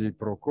Arkadi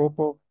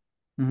Prokopov.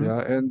 Hmm.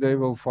 Yeah, and they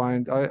will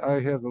find I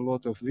have a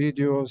lot of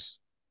videos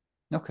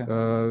Okay.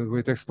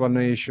 with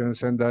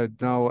explanations, and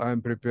now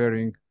I'm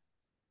preparing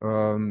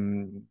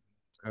um,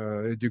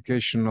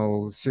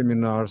 educational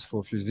seminars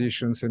for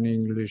physicians in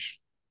English.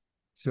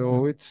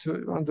 So it's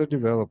under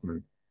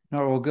development.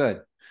 Oh, well,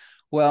 good.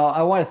 Well,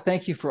 I want to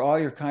thank you for all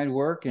your kind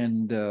work,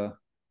 and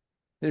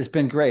it's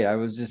been great. I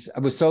was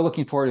so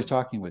looking forward to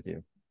talking with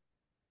you.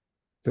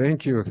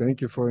 Thank you.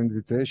 Thank you for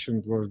invitation.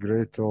 It was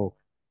great talk.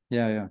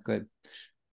 Yeah, yeah, good.